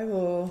didn't go,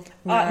 or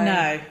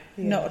no,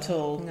 not at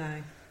all.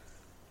 No,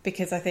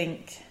 because I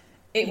think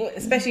it,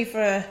 especially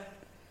for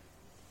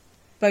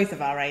both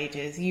of our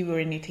ages, you were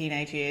in your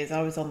teenage years.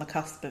 I was on the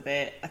cusp of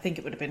it. I think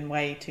it would have been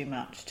way too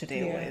much to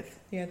deal with.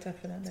 Yeah,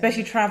 definitely.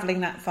 Especially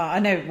travelling that far. I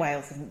know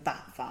Wales isn't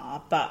that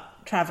far, but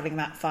travelling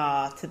that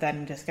far to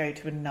then just go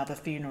to another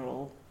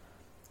funeral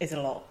is a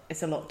lot.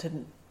 It's a lot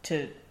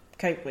to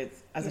cope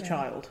with as a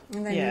child.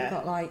 And then you've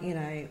got, like, you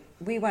know,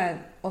 we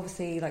weren't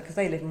obviously, like, because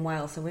they live in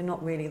Wales, so we're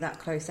not really that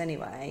close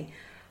anyway.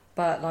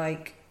 But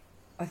like,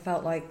 I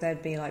felt like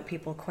there'd be like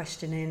people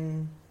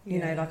questioning, you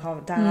know, like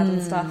our dad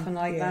and stuff and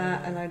like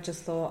that. And I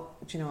just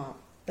thought, do you know what?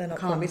 They're not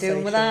can't be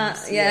dealing with that.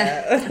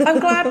 I'm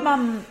glad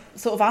Mum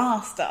sort of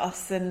asked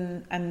us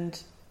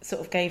and sort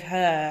of gave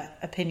her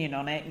opinion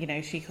on it. You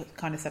know, she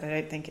kind of said,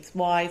 I don't think it's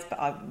wise, but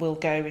I will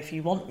go if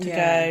you want to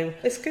go.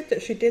 It's good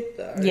that she did,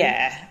 though.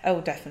 Yeah, oh,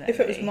 definitely. If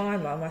it was my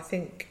mum, I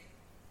think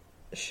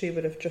she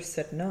would have just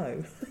said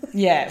no.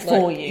 Yeah, like,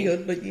 for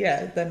you. But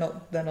yeah, they're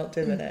not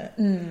doing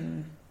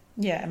it.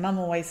 Yeah, Mum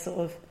always sort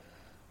of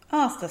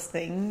asked us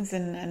things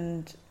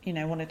and you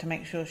know, wanted to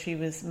make sure she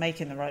was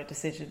making the right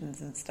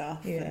decisions and stuff.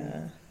 Yeah,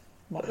 and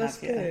what that's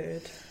have you.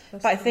 good.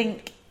 But I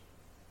think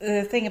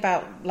the thing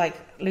about like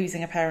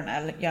losing a parent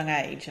at a young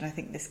age, and I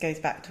think this goes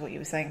back to what you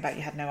were saying about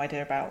you had no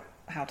idea about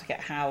how to get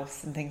a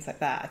house and things like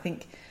that. I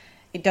think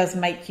it does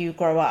make you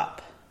grow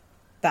up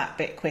that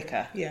bit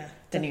quicker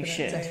than you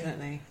should.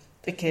 Definitely.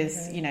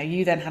 Because, you know,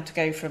 you then had to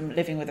go from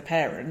living with a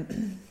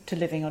parent to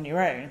living on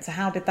your own. So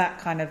how did that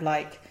kind of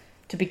like,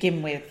 to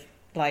begin with,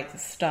 like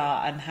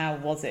start, and how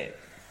was it?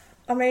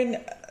 I mean,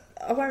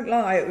 I won't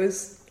lie, it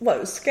was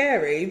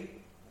scary,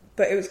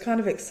 but it was kind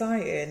of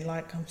exciting.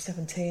 Like, I'm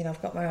 17,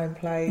 I've got my own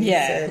place,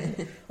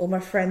 and all my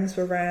friends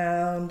were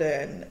around,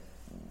 and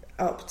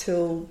up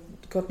till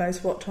God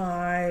knows what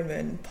time,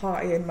 and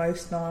partying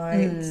most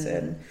nights,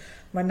 and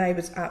my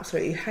neighbours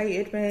absolutely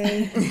hated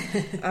me.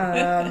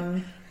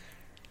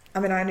 I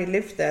mean, I only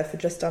lived there for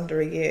just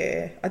under a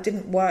year. I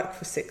didn't work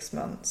for 6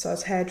 months. So I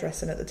was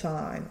hairdressing at the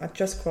time. I'd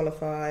just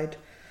qualified.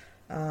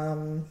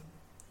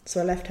 So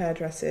I left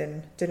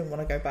hairdressing, didn't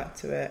want to go back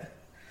to it.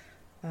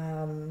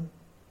 And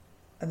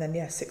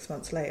then, 6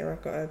 months later, I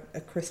got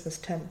a Christmas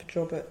temp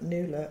job at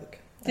New Look.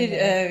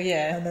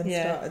 And then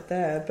started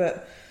there.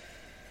 But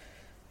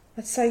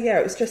I'd say,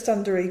 it was just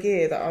under a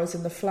year that I was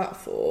in the flat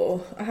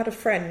for. I had a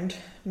friend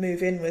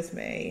move in with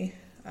me.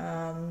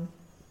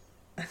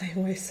 And they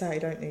always say,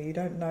 don't you? You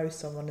don't know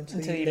someone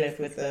until you live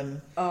with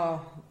them.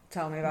 Oh,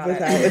 tell me about it.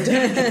 Without a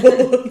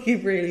doubt. You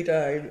really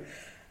don't.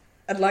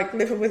 And like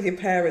living with your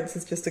parents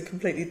is just a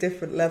completely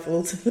different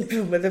level to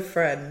living with a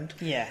friend.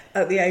 Yeah.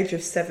 At the age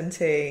of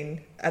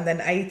 17 and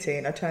then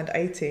 18, I turned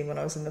 18 when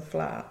I was in the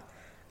flat.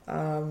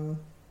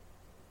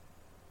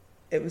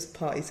 It was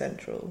party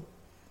central.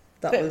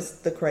 That was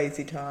the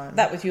crazy time.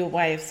 That was your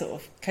way of sort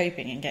of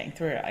coping and getting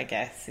through it, I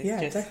guess. It's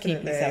just definitely.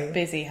 keeping yourself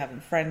busy, having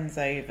friends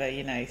over,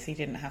 you know, so you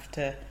didn't have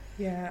to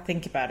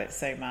think about it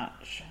so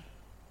much.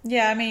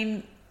 Yeah, I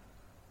mean,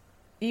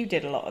 you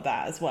did a lot of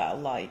that as well,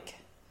 like...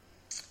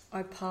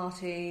 I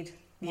partied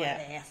my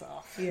ass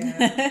off.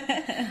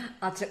 Yeah.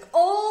 I took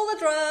all the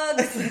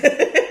drugs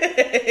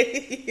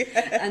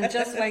and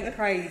just went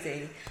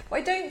crazy. But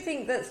I don't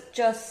think that's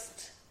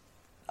just...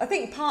 I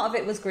think part of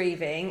it was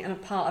grieving and a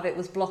part of it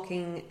was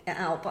blocking it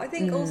out. But I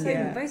think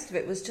also most of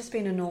it was just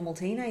being a normal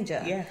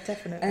teenager. Yeah,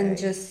 definitely. And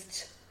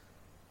just...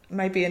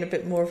 Maybe in a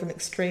bit more of an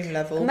extreme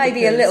level.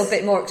 Maybe a little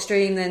bit more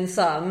extreme than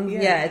some.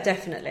 Yeah,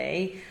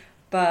 definitely.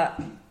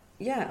 But,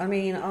 yeah, I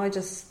mean, I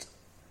just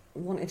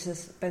wanted to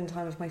spend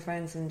time with my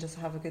friends and just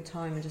have a good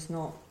time and just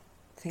not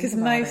think about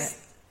it. Because most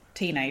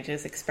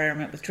teenagers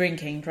experiment with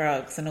drinking,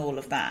 drugs and all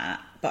of that,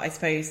 but I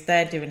suppose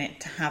they're doing it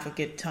to have a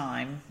good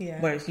time,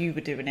 whereas you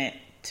were doing it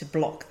to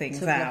block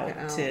things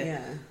out, to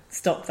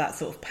stop that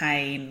sort of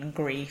pain and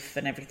grief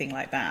and everything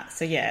like that.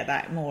 So, yeah,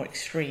 that more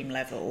extreme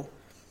level.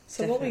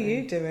 So what were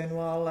you doing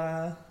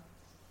while...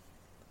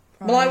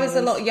 Well, I was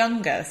a lot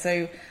younger,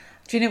 so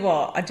do you know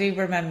what? I do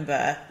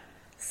remember.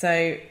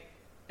 So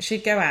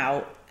she'd go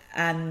out,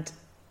 and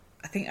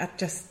I think I'd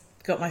just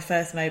got my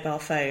first mobile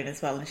phone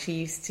as well, and she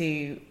used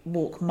to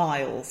walk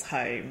miles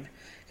home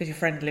because your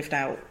friend lived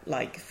out,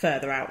 like,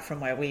 further out from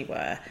where we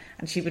were,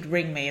 and she would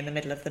ring me in the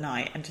middle of the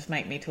night and just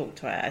make me talk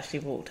to her as she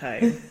walked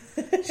home.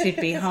 She'd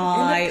be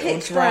high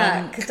or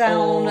drunk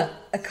down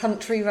a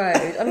country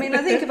road. I mean,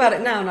 I think about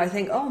it now and I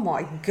think, oh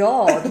my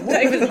God.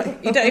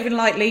 You don't even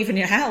like leaving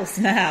your house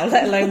now,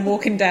 let alone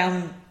walking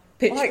down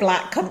pitch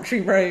black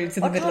country roads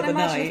in the middle of the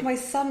night. I can't imagine if my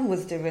son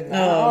was doing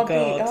that. Oh,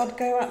 God. I'd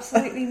go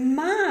absolutely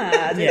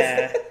mad.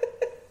 Yeah.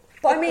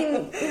 But I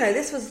mean, you know,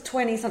 this was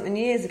 20-something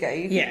years ago.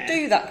 You could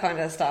do that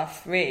kind of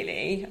stuff,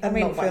 really. And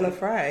not feel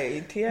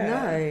afraid,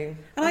 No.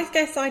 And I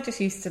guess I just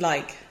used to,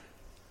 like,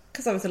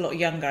 because I was a lot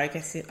younger, I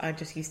guess I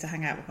just used to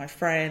hang out with my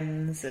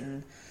friends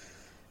and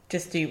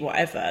just do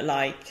whatever.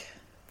 Like,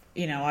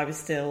 you know, I was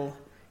still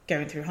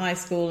going through high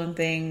school and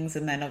things,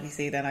 and then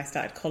obviously then I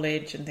started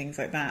college and things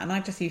like that. And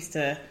I just used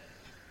to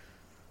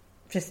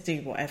just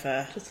do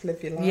whatever. Just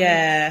live your life.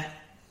 Yeah.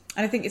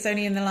 And I think it's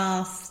only in the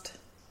last...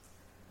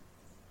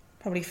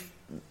 probably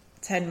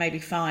 10, maybe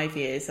 5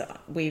 years,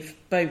 we've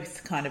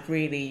both kind of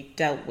really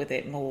dealt with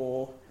it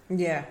more,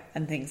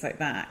 and things like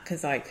that.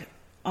 Because like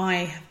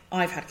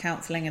I've had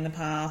counselling in the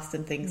past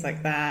and things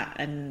like that,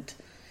 and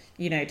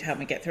you know, to help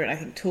me get through it. I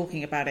think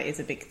talking about it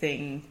is a big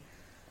thing.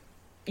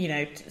 You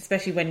know,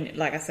 especially when,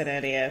 like I said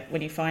earlier,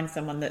 when you find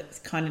someone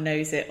that kind of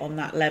knows it on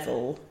that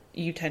level,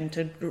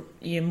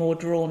 you're more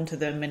drawn to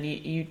them, and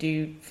you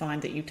do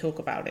find that you talk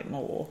about it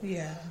more.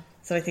 Yeah.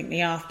 So I think the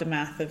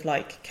aftermath of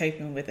like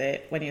coping with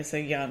it when you're so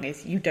young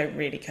is you don't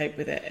really cope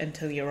with it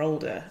until you're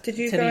older. Did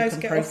you guys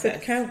get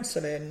offered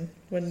counselling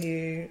when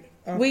you...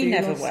 We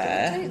never were.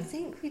 I don't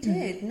think we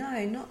did.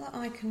 No, not that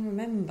I can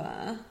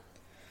remember.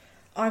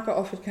 I got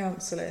offered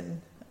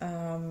counselling,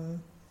 and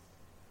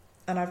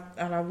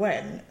I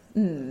went,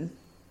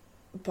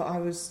 but I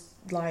was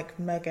like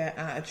mega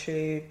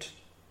attitude.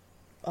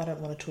 I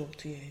don't want to talk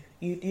to you.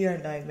 You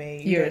don't know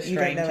me. You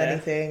don't know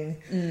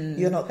anything.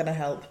 You're not going to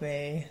help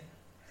me.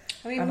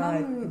 I mean,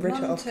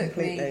 Mum took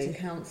me to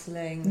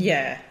counselling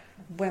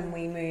when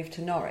we moved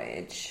to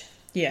Norwich.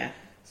 Yeah.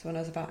 So when I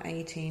was about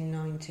 18,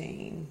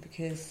 19,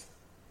 because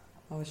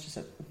I was just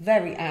a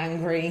very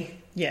angry,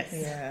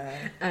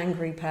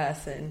 angry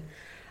person,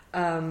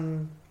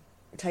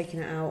 taking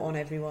it out on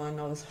everyone.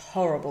 I was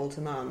horrible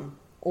to Mum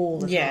all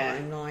the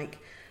time. Like,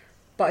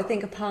 but I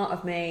think a part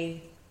of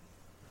me,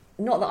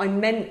 not that I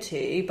meant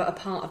to, but a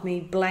part of me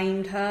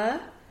blamed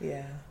her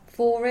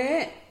for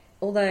it.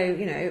 Although,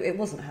 you know, it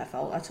wasn't her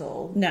fault at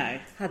all. No.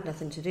 Had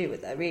nothing to do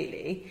with her,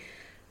 really.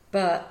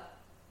 But,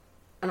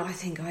 and I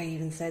think I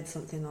even said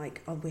something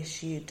like, I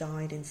wish you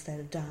died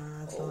instead of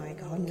Dad. Like,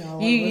 oh no,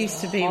 you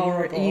used to be,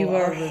 you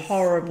were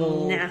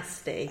horrible.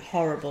 Nasty.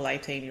 Horrible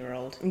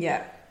 18-year-old.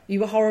 Yeah. You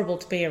were horrible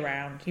to be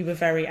around. You were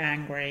very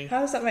angry.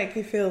 How does that make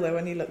you feel, though,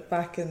 when you look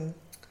back and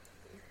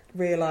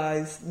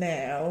realise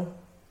now...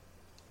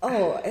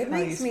 Oh, it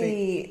makes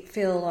me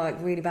feel like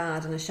really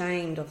bad and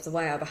ashamed of the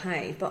way I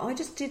behaved, but I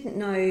just didn't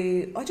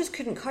know, I just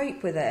couldn't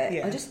cope with it.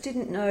 Yeah. I just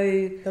didn't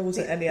know. There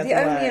wasn't any other way.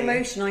 The only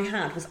emotion I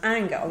had was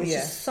anger. I was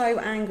just so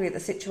angry at the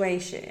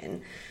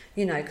situation,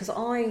 you know, because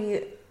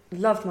I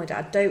loved my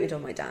dad, doted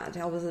on my dad.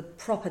 I was a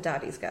proper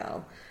daddy's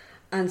girl.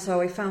 And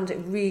so I found it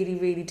really,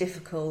 really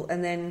difficult.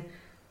 And then,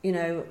 you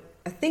know,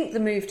 I think the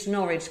move to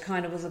Norwich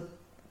kind of was a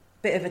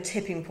bit of a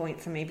tipping point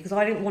for me because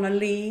I didn't want to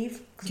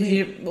leave.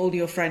 All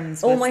your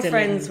friends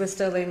were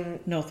still in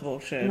North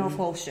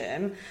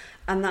Walsham,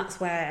 and that's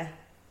where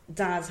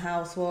Dad's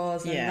house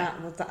was, and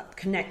that was that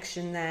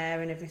connection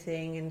there and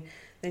everything. And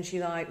then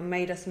she like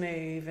made us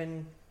move,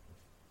 and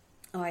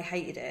I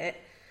hated it,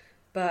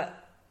 but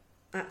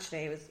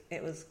actually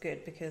it was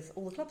good because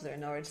all the clubs are in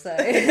Norwich. So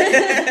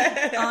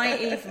I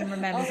even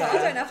remember I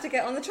don't have to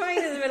get on the train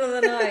in the middle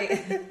of the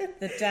night.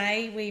 The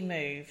day we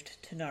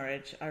moved to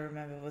Norwich, I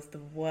remember, was the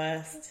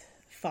worst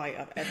fight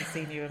I've ever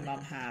seen you and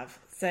Mum have.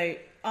 So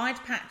I'd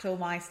packed all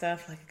my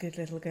stuff like a good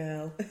little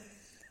girl.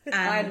 And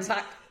I hadn't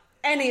packed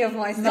any of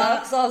my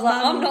stuff, so I was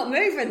like, I'm not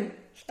moving.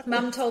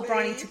 Mum told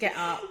Bryony to get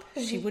up.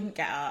 She wouldn't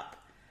get up.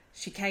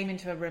 she came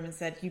into her room and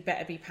said, "You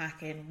better be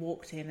packing,"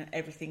 walked in and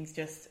everything's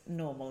just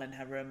normal in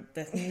her room.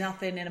 There's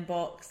nothing in a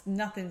box,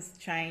 nothing's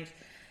changed.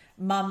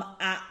 Mum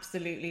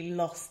absolutely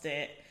lost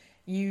it.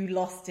 You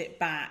lost it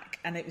back,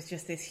 and it was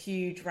just this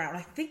huge row. And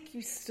I think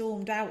you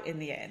stormed out in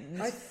the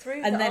end. I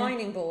threw and the then,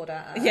 ironing board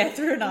at her. Yeah,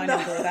 threw an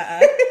ironing board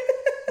at her.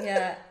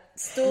 Yeah.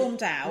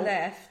 Stormed out.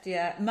 Left,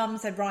 yeah. Mum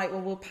said, "Right,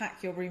 well, we'll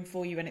pack your room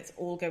for you and it's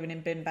all going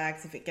in bin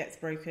bags. If it gets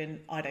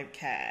broken, I don't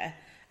care."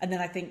 And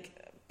then I think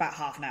about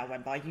half an hour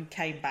went by. You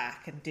came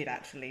back and did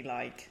actually,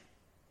 like,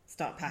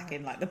 start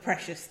packing. Like, the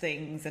precious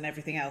things and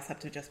everything else had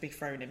to just be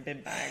thrown in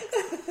bin bags.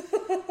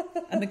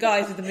 And the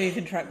guys with the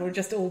moving truck were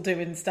just all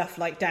doing stuff,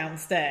 like,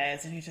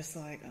 downstairs. And you're just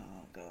like,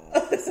 oh,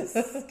 God, this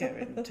is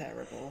going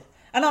terrible.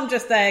 And I'm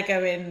just there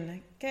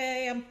going,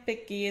 okay, I'm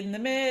picky in the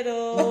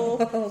middle.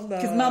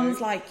 Because Mum's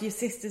like, your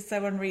sister's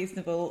so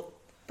unreasonable.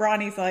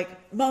 Bryony's like,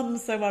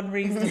 Mum's so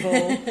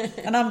unreasonable.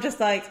 And I'm just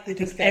like, I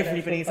think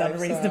everybody's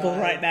unreasonable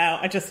right now.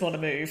 I just want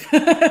to move.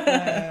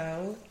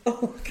 Wow.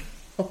 Oh,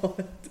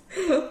 God.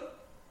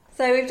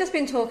 So we've just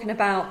been talking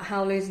about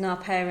how losing our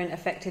parent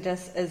affected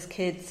us as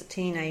kids,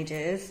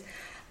 teenagers.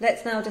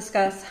 Let's now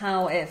discuss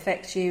how it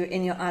affects you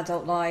in your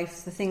adult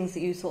life, the things that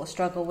you sort of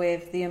struggle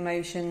with, the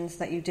emotions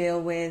that you deal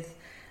with,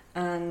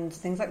 and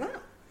things like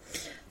that.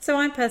 So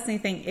I personally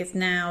think it's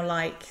now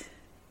like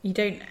you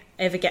don't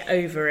ever get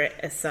over it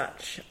as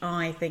such.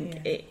 I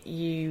think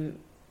you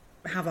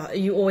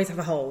always have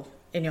a hole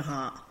in your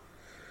heart.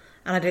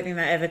 And I don't think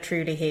that ever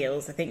truly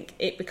heals. I think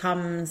it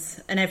becomes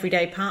an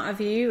everyday part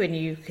of you, and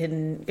you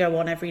can go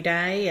on every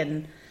day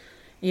and,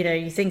 you know,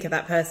 you think of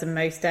that person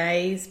most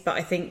days. But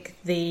I think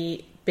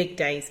the big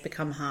days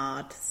become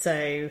hard.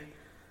 So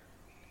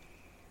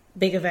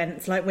big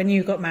events like when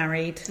you got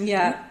married.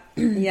 Yeah.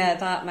 Yeah,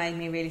 that made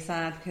me really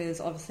sad because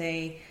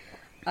obviously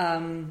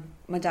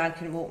my dad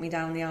couldn't walk me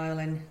down the aisle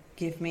and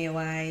give me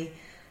away.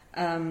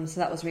 So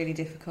that was really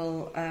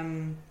difficult.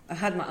 I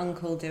had my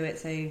uncle do it,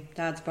 so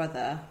Dad's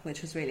brother,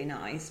 which was really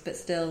nice, but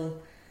still,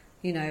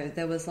 you know,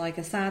 there was like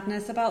a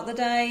sadness about the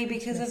day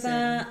because of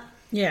that.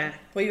 Yeah.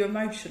 Were you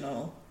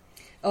emotional?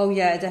 Oh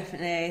yeah,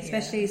 definitely.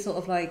 Especially sort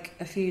of like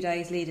a few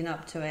days leading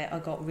up to it, I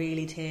got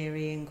really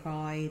teary and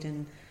cried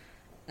and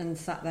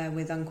sat there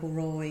with Uncle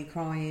Roy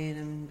crying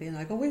and being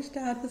like, I wish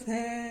Dad was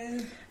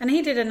here. And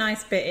he did a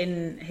nice bit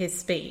in his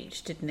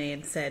speech, didn't he?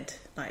 And said,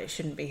 like, it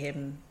shouldn't be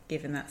him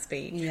giving that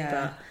speech.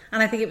 Yeah.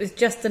 And I think it was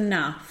just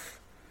enough.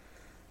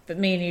 But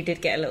me and you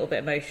did get a little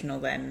bit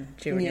emotional then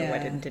during your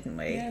wedding, didn't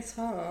we? Yeah, it's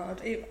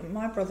hard.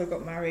 My brother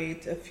got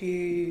married a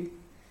few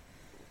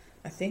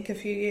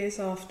years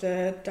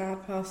after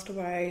Dad passed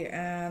away,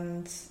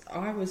 and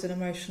I was an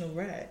emotional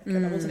wreck,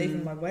 and it wasn't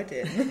even my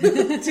wedding.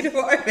 Do you know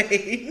what I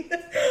mean?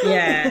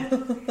 Yeah.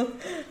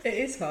 It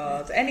is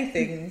hard.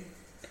 Anything,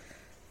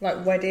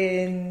 like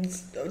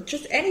weddings,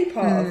 just any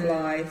part of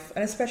life,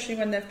 and especially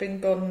when they've been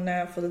gone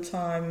now for the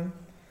time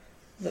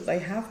that they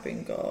have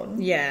been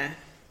gone. Yeah.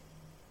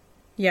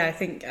 Yeah, I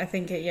think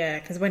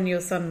it, because when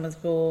your son was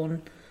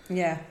born,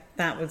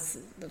 that was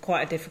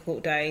quite a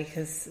difficult day,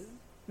 because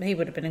he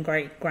would have been a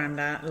great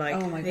granddad. Like,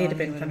 oh my God, he'd have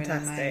been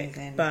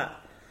fantastic. But,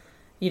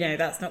 you know,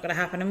 that's not going to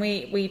happen. And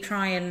we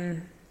try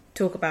and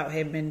talk about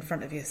him in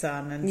front of your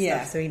son and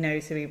stuff, so he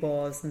knows who he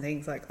was and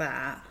things like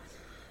that.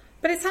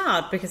 But it's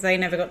hard because they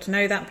never got to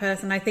know that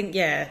person. I think,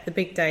 the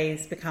big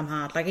days become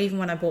hard. Like, even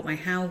when I bought my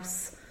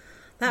house,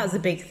 that was a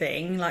big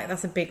thing. Like,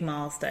 that's a big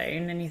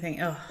milestone. And you think,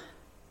 oh,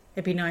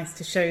 it'd be nice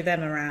to show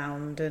them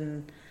around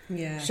and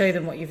show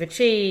them what you've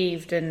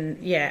achieved.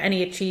 And,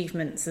 any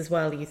achievements as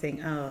well. You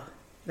think, oh,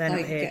 they're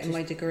like not here. Getting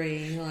my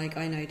degree, like,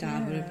 I know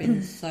Dad would have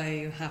been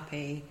so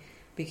happy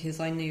because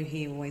I knew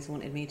he always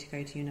wanted me to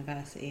go to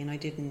university, and I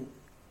didn't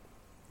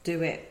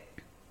do it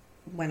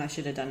when I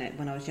should have done it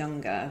when I was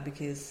younger,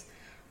 because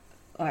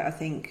I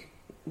think,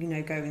 you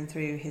know, going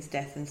through his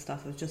death and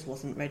stuff, I just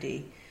wasn't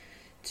ready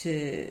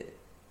to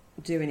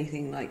do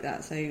anything like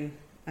that. So,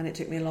 and it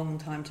took me a long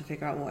time to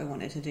figure out what I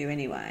wanted to do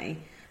anyway.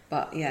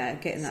 But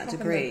getting that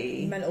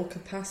degree, the mental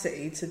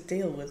capacity to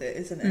deal with it,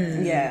 isn't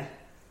it? Yeah,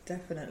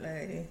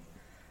 definitely.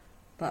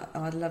 But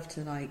I'd love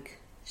to, like,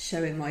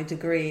 show him my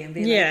degree and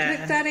be like,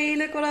 look, Daddy,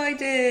 look what I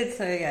did.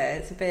 So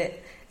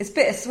it's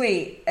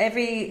bittersweet.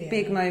 Every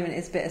big moment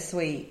is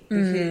bittersweet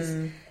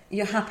because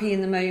you're happy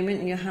in the moment,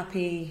 and you're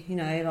happy, you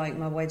know, like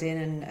my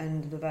wedding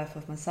and the birth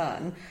of my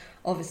son.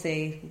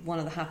 Obviously, one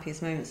of the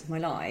happiest moments of my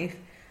life.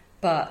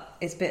 But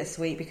it's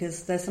bittersweet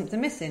because there's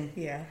something missing.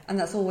 Yeah. And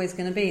that's always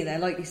going to be there.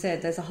 Like you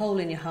said, there's a hole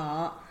in your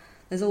heart.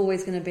 There's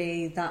always going to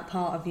be that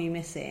part of you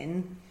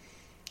missing.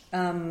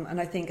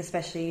 And I think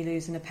especially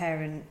losing a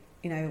parent,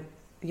 you know,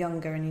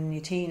 younger and in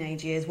your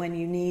teenage years, when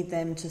you need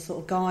them to sort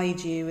of guide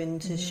you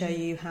and to show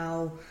you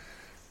how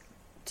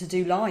to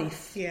do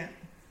life. Yeah.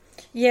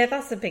 Yeah,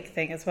 that's a big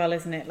thing as well,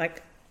 isn't it?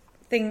 Like,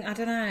 I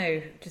don't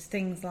know, just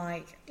things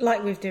like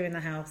we're doing the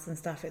house and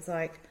stuff. It's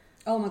like,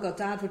 oh my God,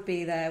 Dad would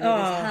be there with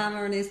his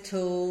hammer and his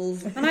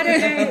tools. And I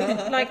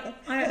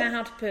don't know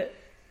how to put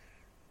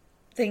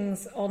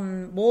things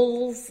on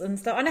walls and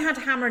stuff. I know how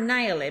to hammer a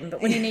nail in,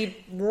 but when you need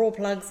raw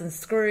plugs and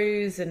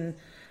screws and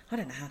I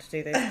don't know how to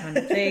do those kind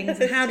of things.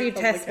 And how do you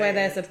test where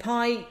there's a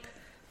pipe?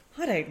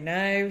 I don't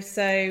know.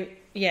 So,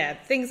 yeah,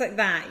 things like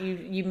that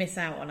you miss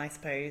out on, I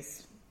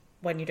suppose,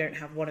 when you don't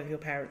have one of your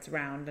parents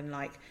around. And,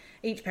 like,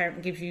 each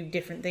parent gives you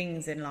different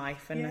things in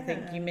life, and I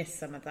think you miss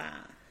some of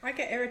that. I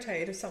get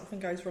irritated if something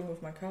goes wrong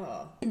with my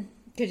car.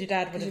 Because your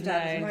dad would have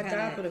known. My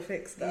dad would have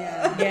fixed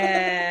that.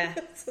 Yeah.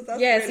 So that's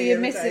So really you're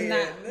missing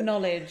irritating. that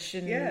knowledge.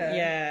 And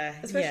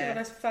Especially when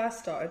I first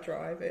started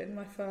driving.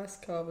 My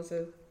first car was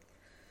a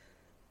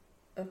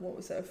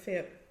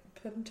Fiat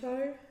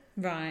Punto.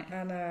 Right.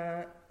 And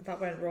that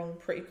went wrong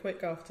pretty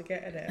quick after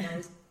getting it, and I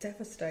was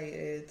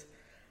devastated.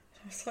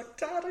 I was like,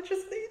 Dad, I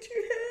just need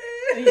you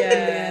here.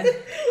 Yeah.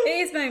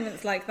 It is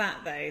moments like that,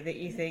 though, that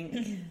you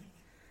think,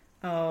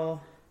 oh,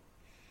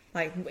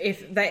 like,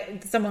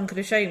 if someone could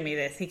have shown me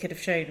this, he could have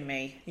shown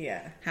me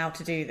how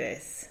to do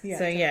this. Yeah,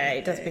 so, definitely.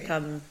 it does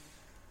become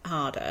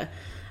harder.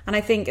 And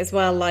I think as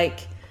well,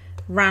 like,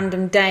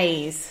 random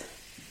days,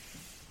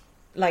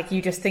 like,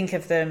 you just think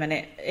of them and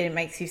it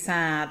makes you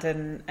sad,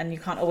 and you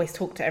can't always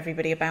talk to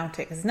everybody about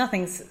it because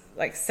nothing's,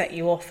 like, set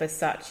you off as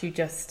such. You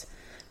just...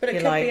 But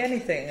it could be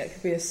anything. It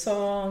could be a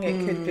song.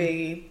 It could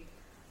be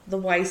the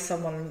way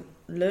someone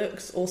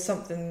looks or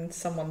something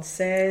someone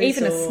says.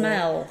 Even a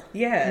smell.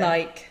 Yeah.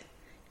 Like,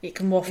 it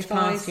can waft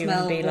past you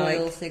and be like...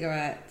 Royal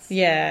cigarettes.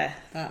 Yeah.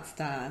 That's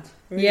Dad.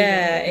 Really?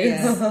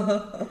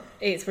 Yeah,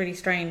 it's really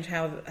strange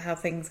how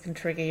things can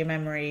trigger your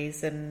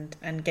memories and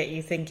get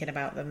you thinking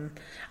about them.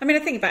 I mean, I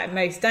think about it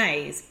most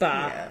days,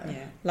 but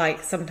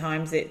like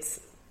sometimes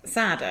it's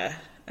sadder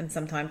and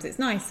sometimes it's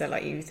nicer.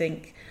 Like you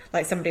think,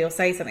 like somebody will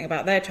say something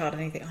about their child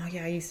and you think, oh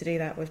yeah, I used to do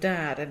that with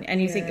Dad,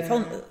 and you think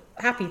the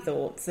happy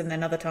thoughts, and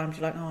then other times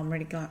you're like, oh, I'm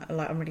really glad,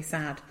 like I'm really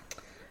sad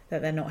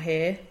that they're not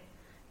here.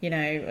 You know,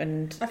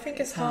 and I think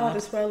it's hard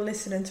as well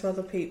listening to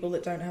other people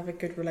that don't have a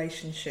good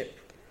relationship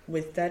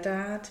with their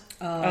dad.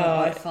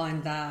 I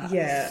find that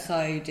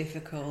so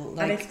difficult.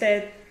 Like, and if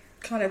they're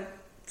kind of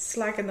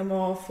slagging them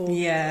off, or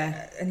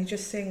and you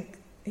just think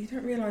you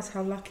don't realise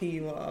how lucky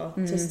you are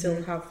to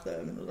still have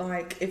them.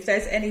 Like, if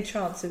there's any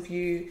chance of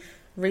you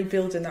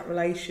rebuilding that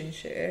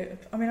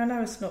relationship, I mean, I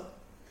know it's not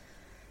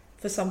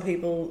for some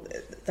people,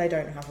 they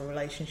don't have a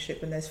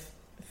relationship, and there's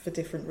for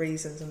different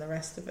reasons and the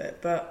rest of it,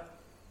 but.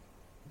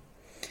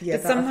 Yeah,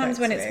 but sometimes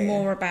when it's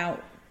more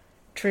about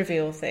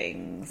trivial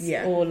things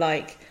or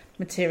like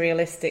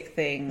materialistic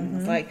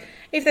things, like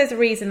if there's a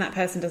reason that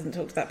person doesn't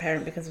talk to that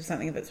parent because of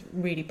something that's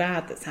really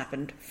bad that's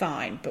happened,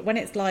 fine. But when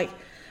it's like,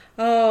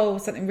 oh,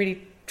 something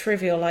really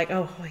trivial, like,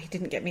 oh, he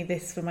didn't get me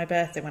this for my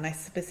birthday when I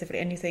specifically,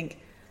 and you think,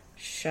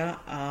 shut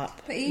up.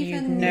 But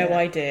even, you've no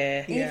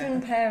idea.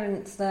 Even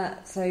parents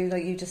that, so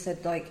like you just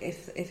said, like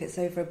if it's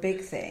over a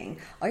big thing,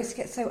 I used to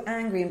get so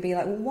angry and be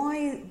like, well,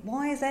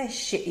 why is there a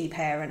shitty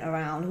parent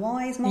around?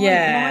 Why is my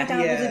dad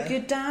was a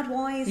good dad?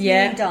 Why is he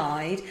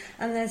died?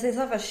 And there's this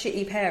other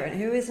shitty parent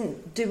who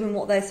isn't doing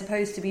what they're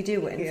supposed to be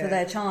doing for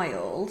their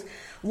child.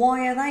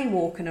 Why are they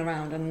walking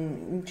around?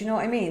 And do you know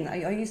what I mean?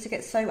 I used to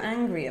get so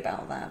angry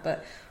about that,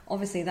 but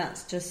obviously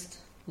that's just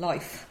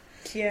life.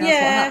 Yeah,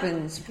 that's what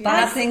happens.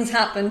 Bad things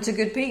happen to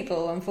good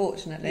people,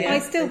 unfortunately. I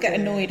still get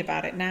annoyed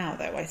about it now,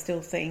 though. I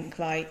still think,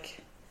 like,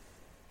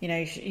 you know,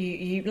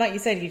 you like you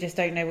said, you just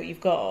don't know what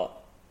you've got.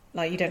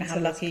 Like, you don't know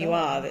how lucky you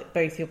are that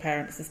both your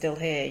parents are still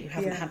here. You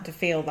haven't had to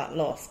feel that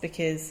loss,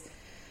 because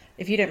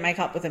if you don't make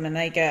up with them and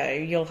they go,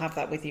 you'll have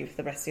that with you for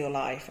the rest of your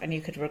life, and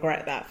you could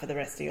regret that for the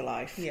rest of your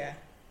life. Yeah,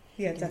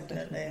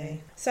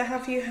 definitely. So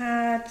have you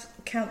had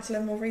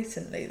counselling more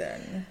recently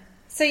then?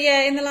 So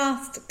yeah, in the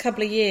last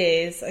couple of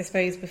years, I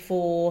suppose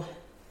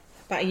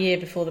about a year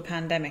before the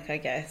pandemic, I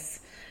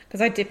guess,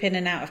 because I dip in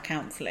and out of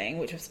counselling,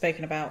 which I've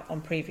spoken about on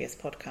previous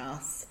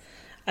podcasts,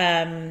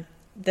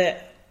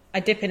 that I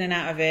dip in and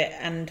out of it,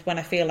 and when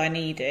I feel I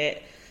need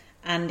it,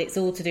 and it's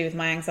all to do with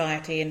my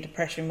anxiety and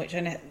depression, which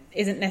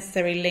isn't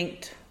necessarily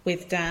linked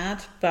with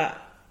Dad,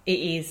 but it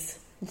is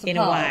in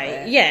a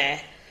way. Yeah.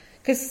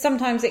 Because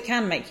sometimes it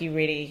can make you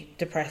really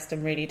depressed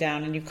and really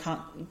down, and you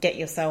can't get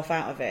yourself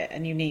out of it,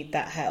 and you need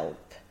that help.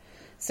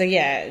 So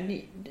yeah.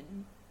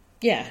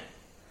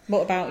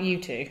 What about you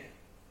two?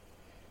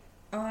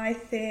 I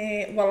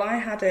think, well, I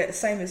had it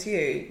same as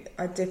you.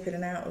 I dip in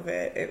and out of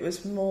it. It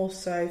was more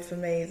so for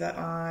me that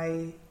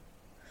I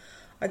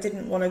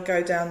didn't want to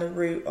go down the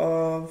route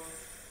of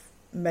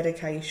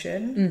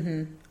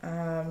medication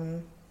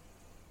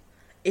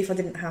if I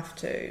didn't have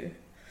to.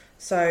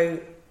 So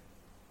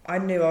I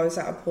knew I was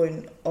at a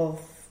point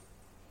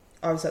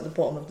I was at the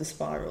bottom of the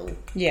spiral.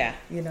 Yeah.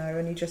 You know,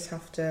 and you just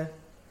have to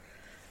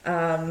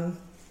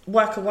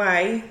work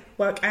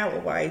out a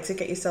way to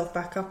get yourself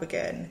back up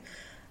again.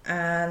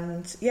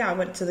 And I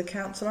went to the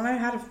counsellor, and I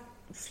had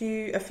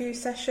a few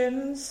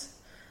sessions.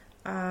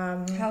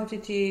 How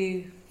did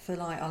you, for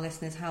like our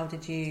listeners, how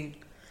did you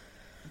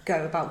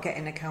go about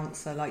getting a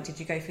counsellor? Like, did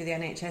you go through the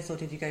NHS or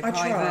did you go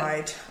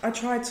private? I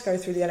tried to go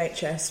through the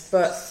NHS,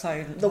 but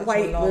the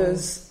wait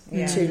was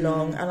too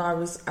long, and I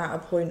was at a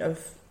point of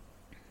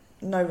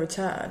no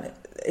return,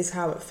 is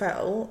how it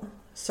felt.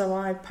 So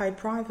I paid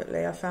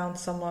privately. I found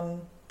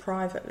someone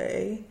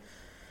privately,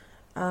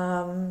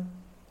 and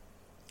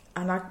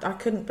And I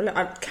couldn't believe...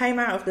 I came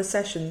out of the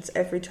sessions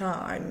every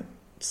time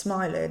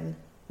smiling.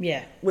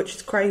 Yeah. Which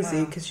is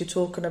crazy, because you're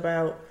talking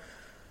about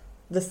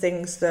the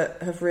things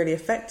that have really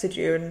affected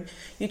you, and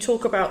you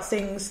talk about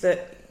things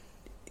that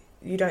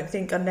you don't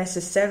think are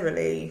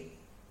necessarily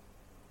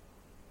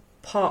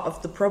part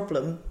of the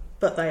problem,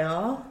 but they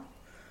are.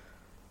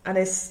 And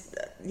it's,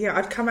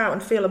 I'd come out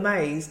and feel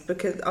amazed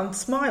because I'm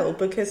smile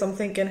because I'm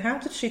thinking, how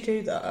did she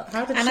do that?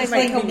 How did she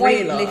make me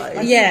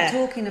realise?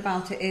 Talking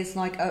about it is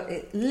like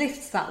it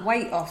lifts that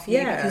weight off you,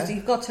 because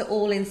you've got it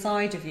all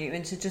inside of you,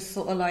 and to just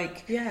sort of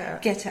like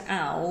get it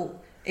out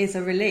is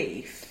a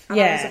relief. And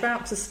I was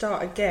about to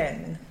start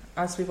again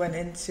as we went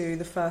into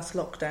the first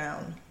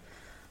lockdown,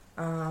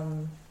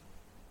 and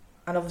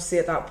obviously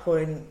at that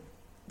point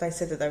they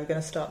said that they were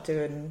going to start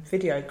doing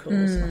video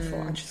calls, and I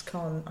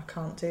thought, I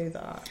can't do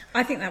that.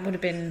 I think that would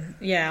have been,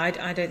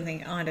 I don't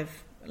think I'd have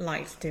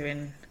liked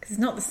doing, because it's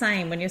not the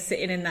same when you're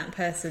sitting in that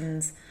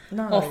person's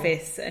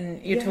office and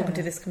you're talking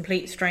to this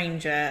complete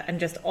stranger and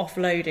just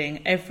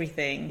offloading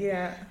everything.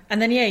 Yeah.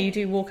 And then, you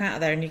do walk out of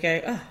there and you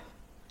go, oh,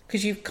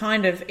 because you've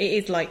kind of, it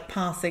is like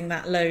passing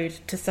that load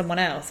to someone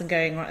else and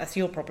going, right, that's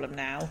your problem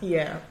now.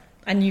 Yeah.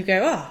 And you go,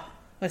 oh, well,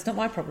 it's not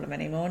my problem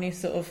anymore. And you're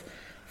sort of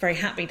very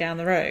happy down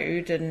the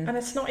road. And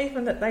it's not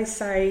even that they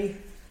say,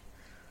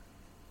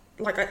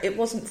 like, it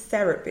wasn't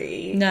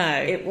therapy.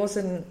 No. It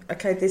wasn't,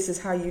 okay, this is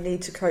how you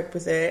need to cope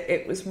with it.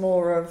 It was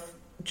more of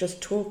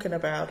just talking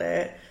about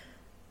it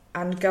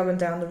and going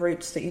down the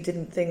routes that you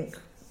didn't think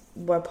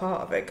were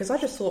part of it. Because I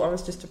just thought I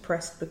was just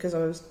depressed because I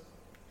was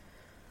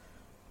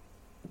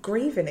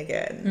grieving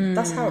again.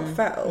 That's how it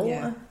felt.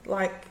 Yeah.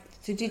 Like,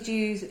 so did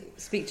you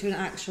speak to an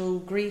actual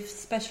grief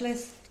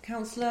specialist,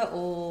 counsellor,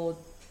 or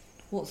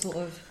what sort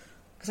of...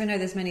 Because I know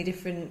there's many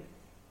different...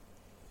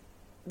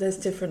 There's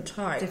different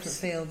types. Different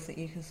fields that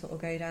you can sort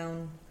of go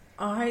down.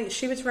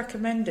 She was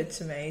recommended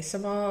to me.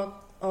 So our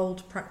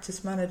old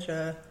practice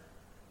manager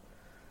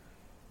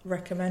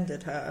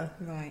recommended her.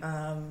 Right.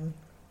 And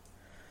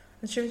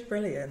she was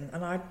brilliant.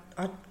 And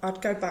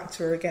I'd go back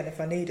to her again if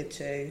I needed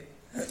to.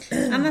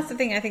 And that's the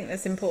thing I think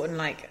that's important,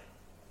 like,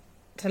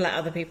 to let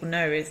other people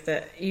know, is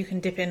that you can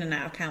dip in and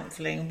out of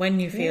counselling when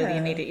you feel you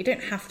need it. You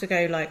don't have to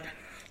go, like,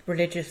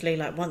 religiously,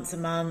 like once a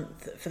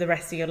month for the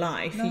rest of your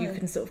life. No. You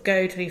can sort of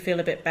go till you feel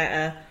a bit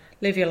better,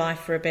 live your life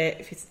for a bit.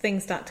 If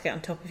things start to get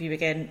on top of you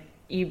again,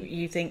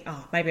 you think,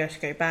 oh, maybe I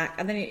should go back.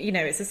 And then,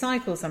 it's a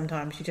cycle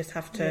sometimes. You just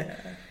have to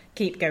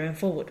keep going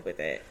forward with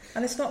it.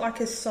 And it's not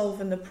like it's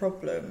solving the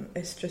problem.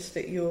 It's just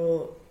that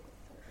you're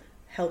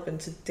helping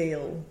to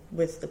deal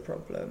with the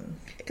problem.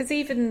 Because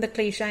even the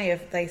cliche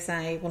of, they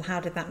say, well, how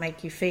did that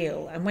make you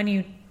feel? And when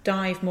you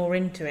dive more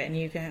into it and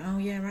you go, oh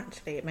yeah,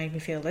 actually it made me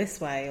feel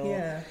this way,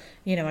 or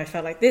I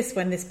felt like this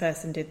when this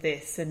person did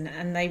this,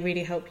 and they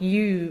really help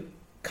you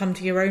come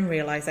to your own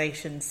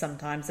realizations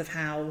sometimes of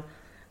how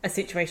a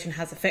situation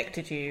has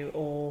affected you,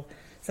 or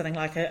something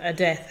like a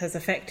death has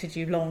affected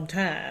you long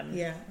term.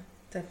 Yeah,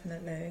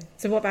 definitely.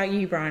 So what about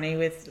you, Bryony,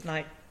 with,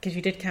 like, because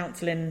you did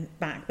counselling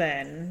back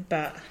then,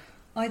 but...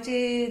 I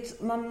did.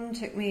 Mum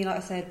took me, like I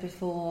said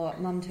before,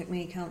 Mum took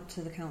me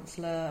to the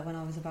counsellor when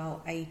I was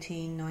about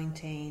 18,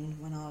 19,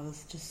 when I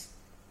was just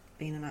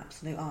being an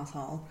absolute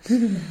arsehole.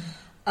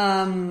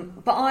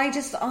 But I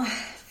just,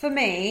 for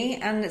me,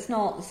 and it's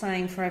not the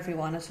same for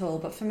everyone at all,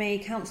 but for me,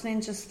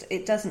 counselling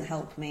it doesn't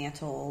help me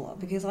at all,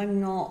 because I'm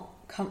not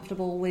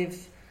comfortable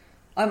with,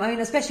 I mean,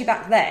 especially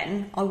back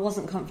then, I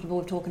wasn't comfortable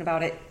with talking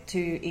about it to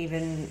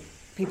even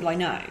people I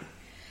know.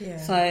 Yeah.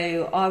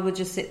 So I would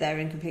just sit there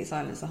in complete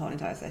silence the whole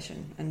entire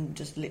session and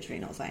just literally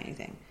not say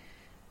anything,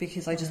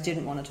 because I just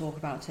didn't want to talk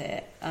about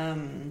it.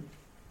 And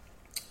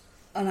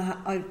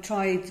I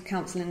tried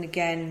counselling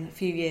again a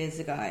few years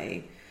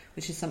ago,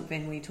 which is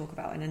something we talk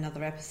about in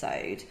another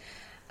episode.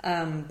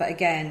 But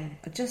again,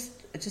 I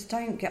just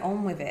don't get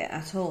on with it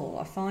at all.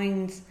 I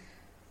find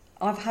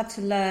I've had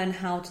to learn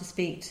how to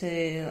speak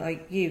to,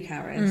 like, you,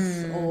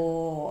 Karis,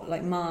 or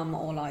like Mum,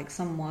 or like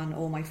someone,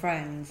 or my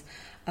friends,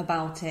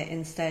 about it,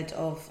 instead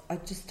of, I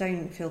just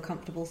don't feel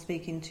comfortable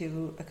speaking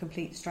to a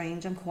complete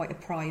stranger. I'm quite a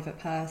private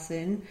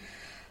person,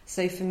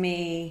 so for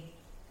me,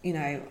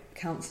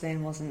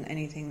 counselling wasn't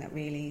anything that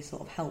really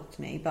sort of helped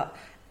me, but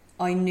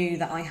I knew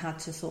that I had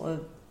to sort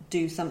of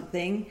do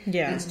something.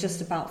 It's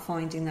just about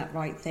finding that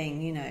right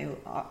thing.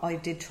 I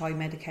did try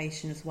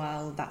medication as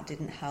well, that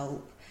didn't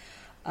help.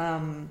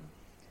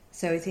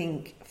 So I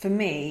think for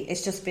me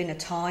it's just been a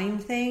time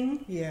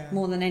thing,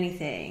 more than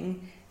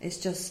anything. It's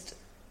just,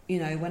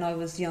 when I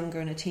was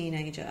younger and a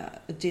teenager,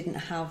 I didn't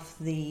have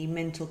the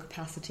mental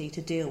capacity to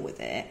deal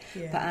with it.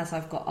 But as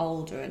I've got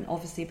older, and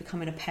obviously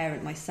becoming a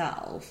parent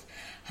myself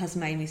has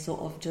made me sort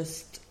of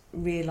just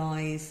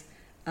realise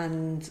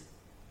and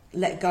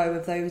let go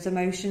of those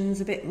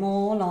emotions a bit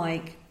more.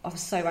 Like, I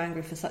was so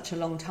angry for such a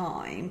long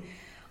time,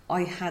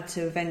 I had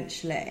to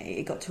eventually,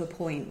 it got to a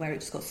point where it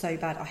just got so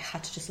bad, I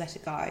had to just let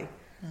it go.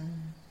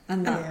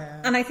 And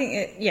and I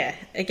think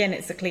again,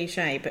 it's a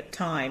cliche, but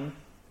time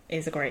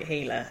is a great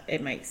healer.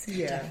 It makes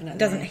definitely. It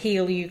doesn't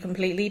heal you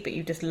completely, but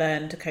you just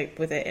learn to cope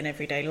with it in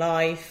everyday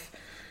life.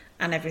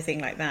 and everything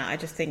like that. I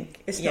just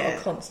think it's not a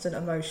constant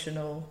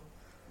emotional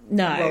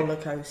no roller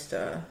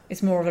coaster.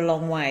 It's more of a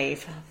long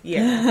wave.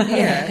 Yeah.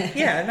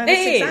 No, that's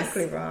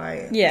exactly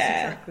right. Yeah,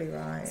 that's exactly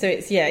right. So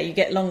it's you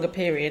get longer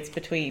periods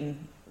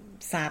between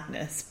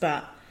sadness,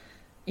 but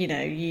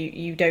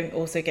you don't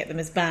also get them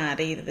as bad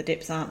either. The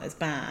dips aren't as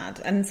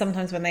bad, and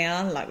sometimes when they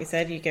are, like we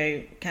said, you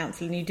go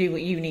counselling, you do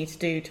what you need to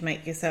do to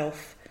make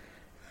yourself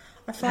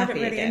I find it happy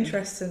really again.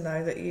 interesting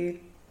though that you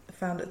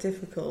found it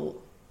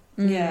difficult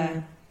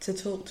to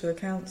talk to a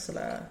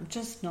counsellor. I'm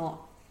just not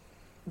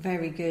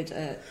very good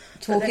at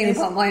talking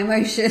about my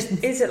emotions.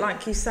 Is it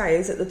like you say,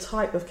 is it the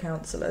type of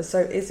counsellor? So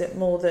is it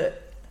more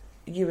that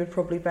you would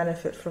probably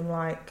benefit from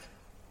like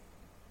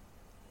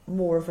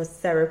more of a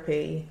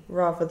therapy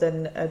rather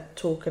than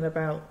talking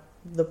about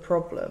the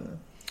problem?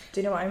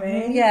 Do you know what I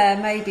mean? Yeah,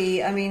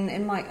 maybe. I mean,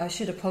 I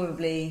should have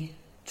probably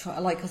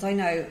tried, because I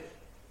know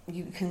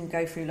you can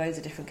go through loads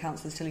of different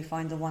counsellors till you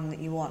find the one that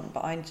you want,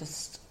 but I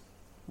just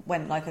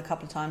went like a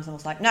couple of times and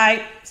was like, no,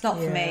 it's not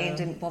for me, and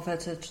didn't bother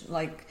to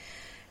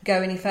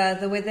go any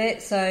further with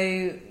it.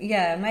 So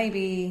yeah,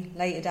 maybe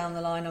later down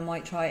the line I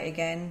might try it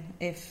again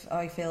if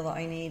I feel that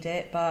I need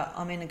it, but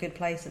I'm in a good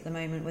place at the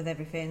moment with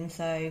everything.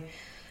 So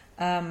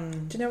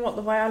do you know what,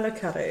 the way I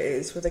look at it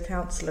is with a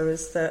counsellor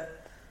is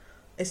that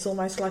it's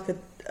almost like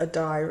a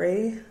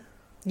diary.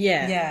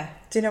 Yeah.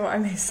 Do you know what I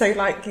mean? So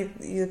like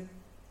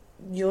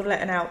you're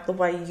letting out the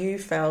way you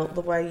felt,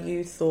 the way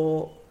you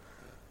thought,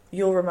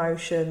 your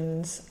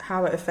emotions,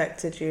 how it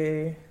affected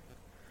you.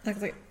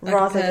 Like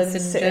rather than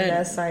sitting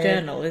there saying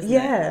journal, isn't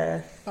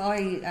it? But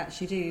I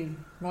actually do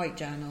write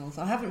journals.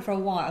 I haven't for a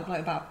while,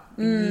 like about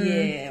a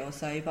year or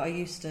so, but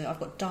I've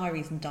got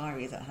diaries and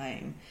diaries at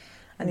home.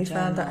 And you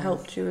found that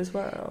helped you as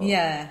well?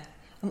 Yeah.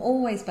 I'm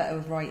always better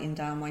with writing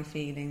down my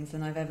feelings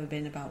than I've ever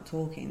been about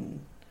talking.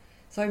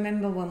 So I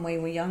remember when we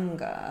were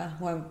younger,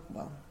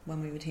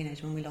 when we were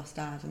teenagers, when we lost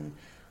Dad and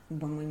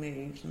when we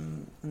moved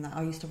and that,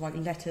 I used to write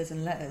letters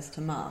and letters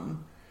to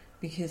Mum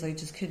because I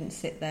just couldn't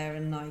sit there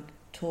and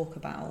talk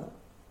about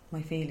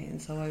my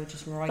feelings, so I would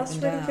just write them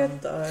down. That's really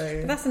good though.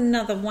 But that's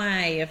another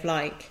way of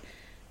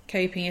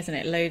coping, isn't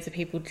it? Loads of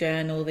people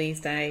journal these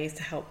days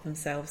to help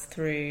themselves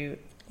through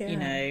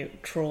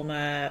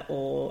trauma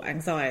or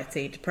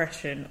anxiety,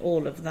 depression,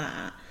 all of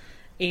that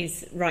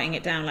is writing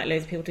it down. Like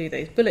loads of people do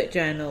those bullet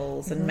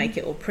journals and make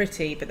it all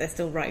pretty, but they're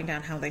still writing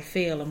down how they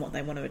feel and what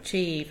they want to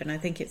achieve. And I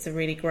think it's a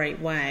really great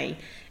way,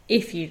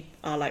 if you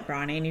are like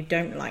Bryony and you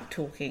don't like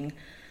talking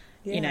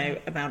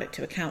about it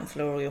to a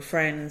counsellor or your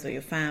friends or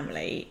your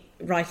family,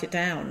 write it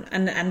down.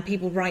 And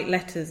people write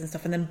letters and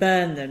stuff and then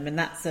burn them, and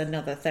that's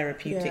another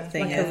therapeutic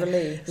thing. Like a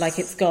release. Like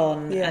it's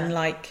gone. Yeah. And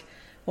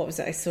what was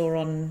it I saw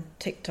on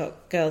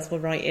TikTok? Girls were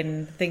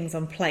writing things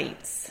on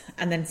plates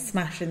and then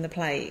smashing the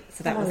plate.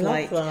 So that was so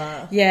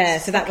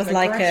that was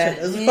like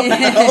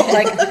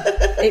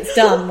it's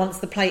done. Once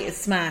the plate is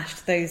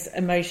smashed, those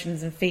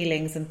emotions and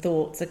feelings and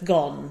thoughts are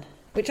gone.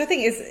 Which I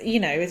think is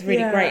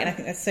really great, and I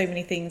think there's so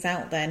many things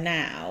out there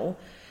now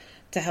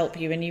to help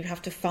you, and you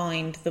have to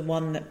find the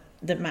one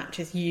that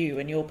matches you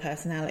and your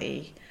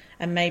personality.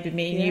 And maybe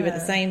me and you are the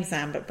same,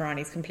 Sam, but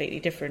Bryony's completely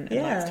different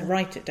and likes to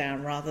write it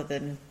down rather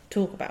than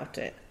talk about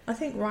it. I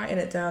think writing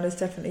it down is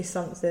definitely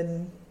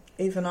something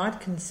even I'd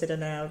consider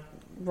now.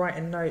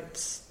 Writing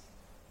notes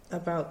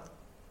about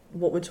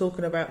what we're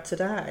talking about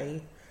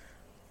today.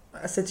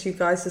 I said to you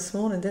guys this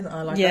morning, didn't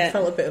I? I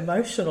felt a bit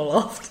emotional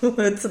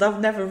afterwards, and I've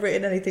never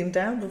written anything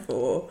down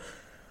before.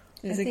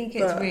 I think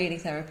it's really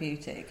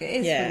therapeutic.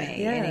 It is for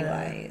me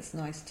anyway. It's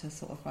nice to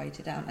sort of write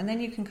it down, and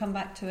then you can come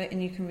back to it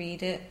and you can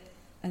read it,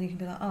 and you can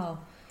be like, "Oh,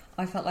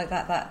 I felt like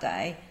that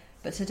day,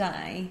 but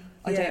today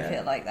I don't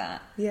feel like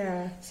that."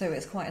 Yeah. So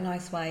it's quite a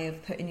nice way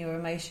of putting your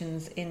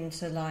emotions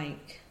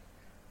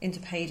into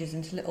pages,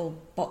 into little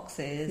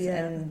boxes,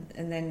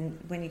 and then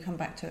when you come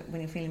back to it when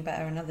you're feeling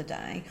better another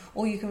day,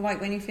 or you can write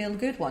when you feel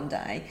good one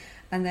day,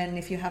 and then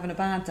if you're having a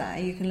bad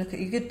day you can look at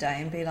your good day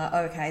and be like, oh,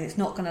 okay, it's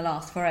not going to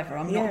last forever,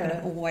 I'm not going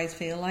to always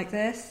feel like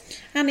this.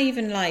 And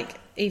even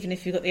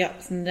if you've got the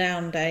ups and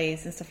down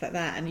days and stuff like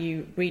that, and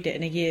you read it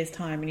in a year's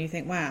time and you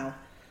think, wow,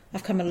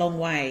 I've come a long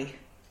way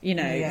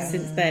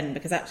since then,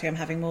 because actually I'm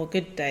having more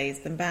good days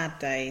than bad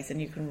days,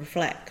 and you can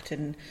reflect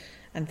and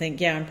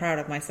think, I'm proud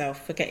of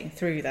myself for getting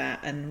through that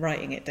and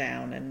writing it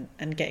down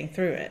and getting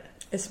through it.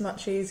 It's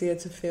much easier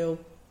to feel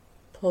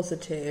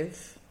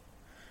positive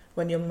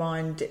when your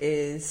mind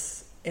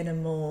is in a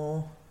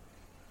more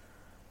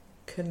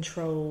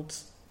controlled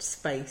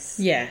space.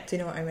 Yeah. Do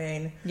you know what I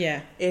mean?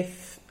 Yeah.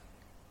 If,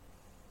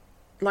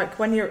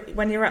 when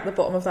you're at the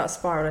bottom of that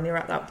spiral and you're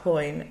at that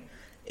point,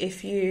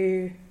 if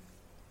you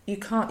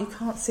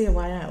can't see a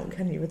way out,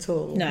 can you at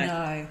all?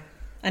 No.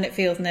 And it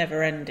feels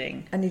never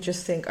ending. And you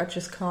just think, I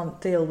just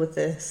can't deal with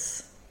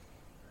this.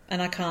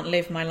 and I can't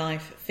live my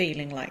life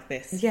feeling like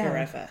this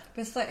forever.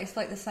 But it's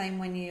like the same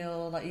when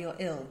you're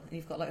ill and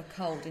you've got like a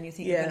cold and you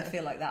think you're going to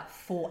feel like that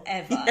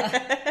forever.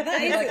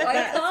 That is, I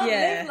can't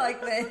live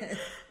like this.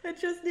 I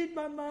just need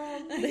my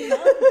mum.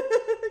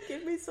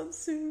 Give me some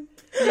soup.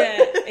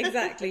 Yeah,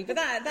 exactly. But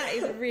that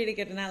is a really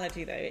good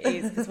analogy, though. It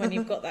is, because when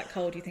you've got that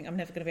cold, you think, I'm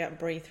never going to be able to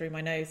breathe through my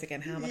nose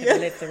again. How am I going to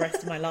live the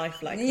rest of my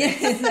life like this?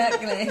 Yeah,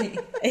 exactly.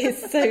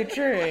 It's so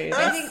true.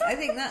 I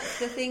think that's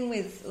the thing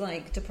with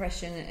like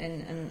depression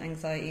and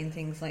anxiety and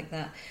things like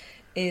that,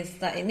 is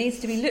that it needs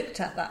to be looked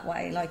at that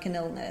way, like an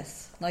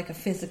illness, like a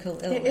physical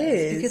illness. It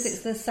is. Because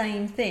it's the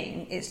same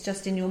thing, it's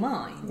just in your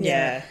mind.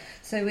 Yeah.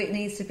 So it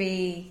needs to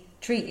be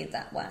treated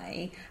that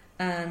way,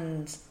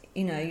 and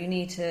you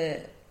need to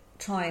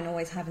try and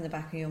always have in the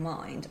back of your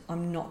mind,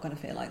 I'm not going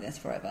to feel like this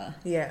forever.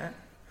 Yeah.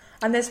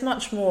 And there's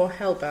much more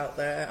help out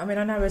there. I mean,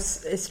 I know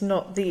it's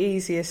not the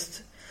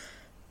easiest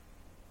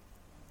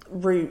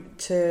route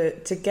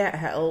to get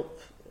help,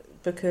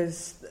 but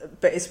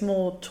it's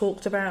more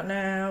talked about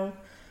now.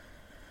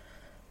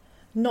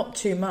 Not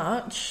too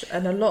much,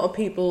 and a lot of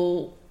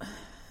people,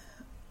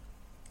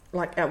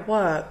 like at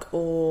work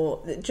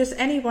or just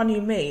anyone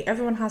you meet,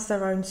 everyone has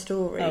their own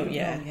story. Oh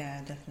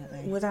yeah,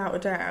 definitely, without a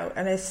doubt.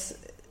 And it's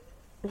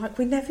like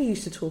we never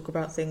used to talk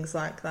about things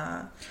like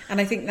that. And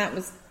I think that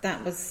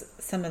was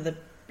some of the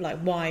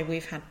why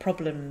we've had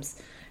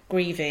problems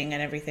grieving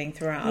and everything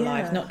throughout our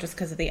lives, not just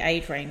because of the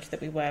age range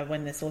that we were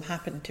when this all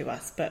happened to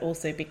us, but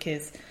also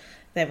because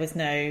there was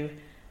no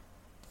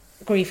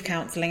grief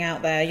counselling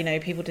out there.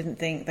 People didn't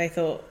think, they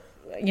thought,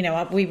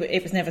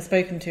 it was never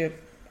spoken to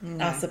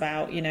us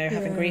about,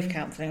 having grief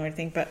counselling or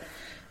anything. But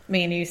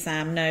me and you,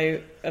 Sam,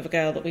 know of a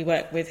girl that we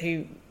work with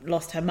who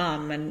lost her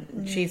mum,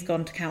 and she's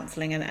gone to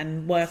counselling,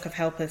 and work have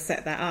helped her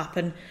set that up.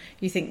 And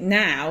you think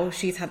now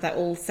she's had that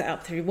all set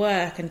up through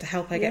work, and to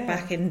help her get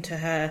back into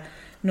her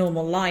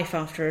normal life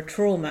after a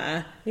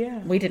trauma,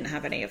 we didn't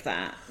have any of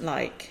that.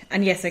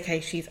 And yes,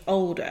 okay, she's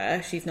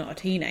older, she's not a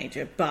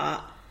teenager,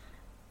 but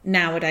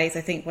nowadays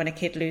I think when a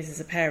kid loses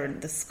a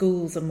parent, the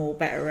schools are more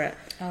better at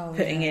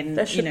putting in,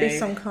 there should be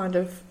some kind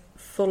of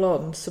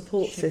full-on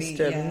support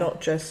system,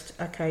 not just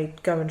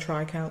go and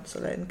try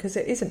counselling, because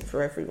it isn't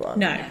for everyone.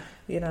 No,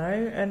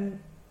 and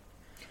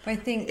I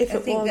think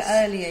the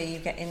earlier you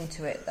get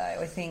into it, though,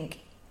 I think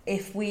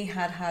if we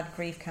had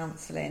grief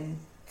counselling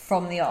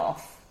from the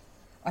off,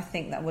 I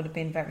think that would have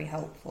been very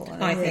helpful.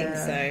 And I think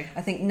so.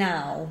 I think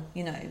now,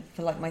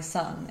 for like my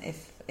son,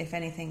 if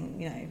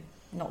anything,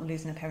 not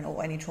losing a parent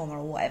or any trauma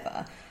or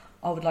whatever,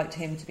 I would like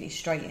him to be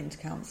straight into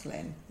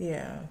counselling.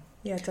 Yeah,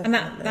 definitely.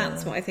 And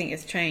that's what I think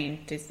has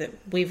changed, is that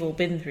we've all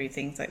been through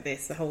things like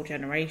this, the whole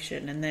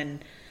generation, and then,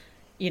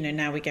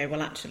 now we go,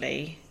 well,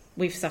 actually,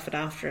 we've suffered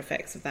after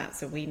effects of that,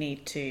 so we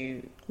need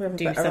to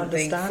do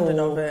something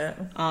for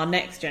our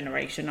next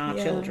generation, our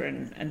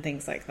children, and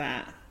things like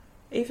that.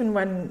 Even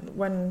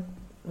when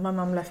my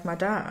mum left my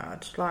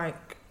dad,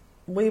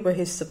 we were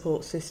his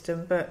support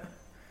system, but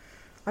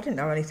I didn't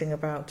know anything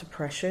about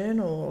depression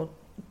or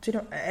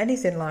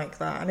anything like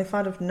that. And if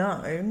I'd have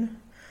known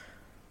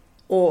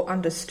or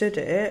understood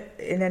it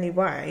in any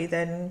way,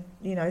 then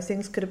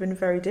things could have been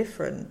very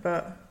different.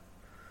 But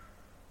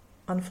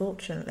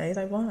unfortunately,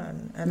 they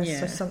weren't, and it's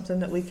just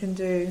something that we can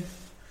do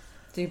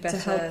better to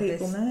help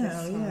people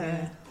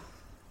now.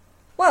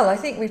 Well, I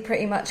think we've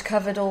pretty much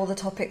covered all the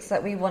topics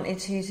that we wanted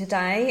to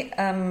today.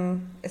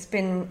 It's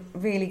been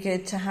really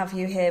good to have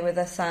you here with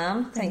us,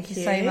 Sam. Thank you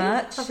so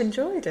much. I've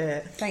enjoyed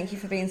it. Thank you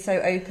for being so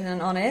open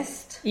and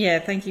honest. Yeah,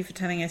 thank you for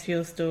telling us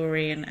your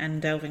story and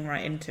delving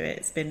right into it.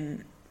 It's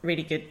been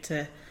really good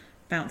to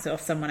bounce it off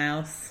someone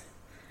else.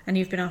 And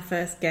you've been our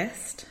first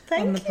guest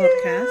on the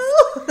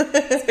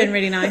podcast. It's been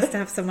really nice to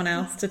have someone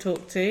else to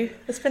talk to.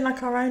 It's been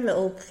like our own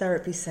little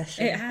therapy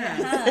session. It has.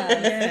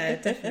 Yeah,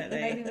 definitely.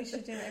 Maybe we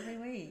should do it every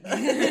week.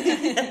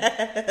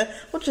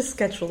 We'll just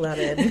schedule that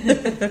in.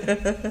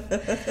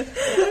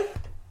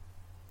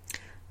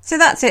 So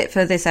that's it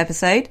for this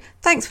episode.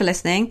 Thanks for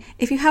listening.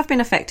 If you have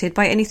been affected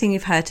by anything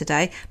you've heard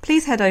today,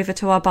 please head over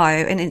to our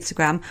bio in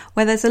Instagram,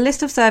 where there's a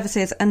list of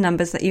services and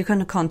numbers that you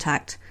can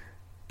contact.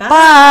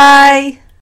 Bye!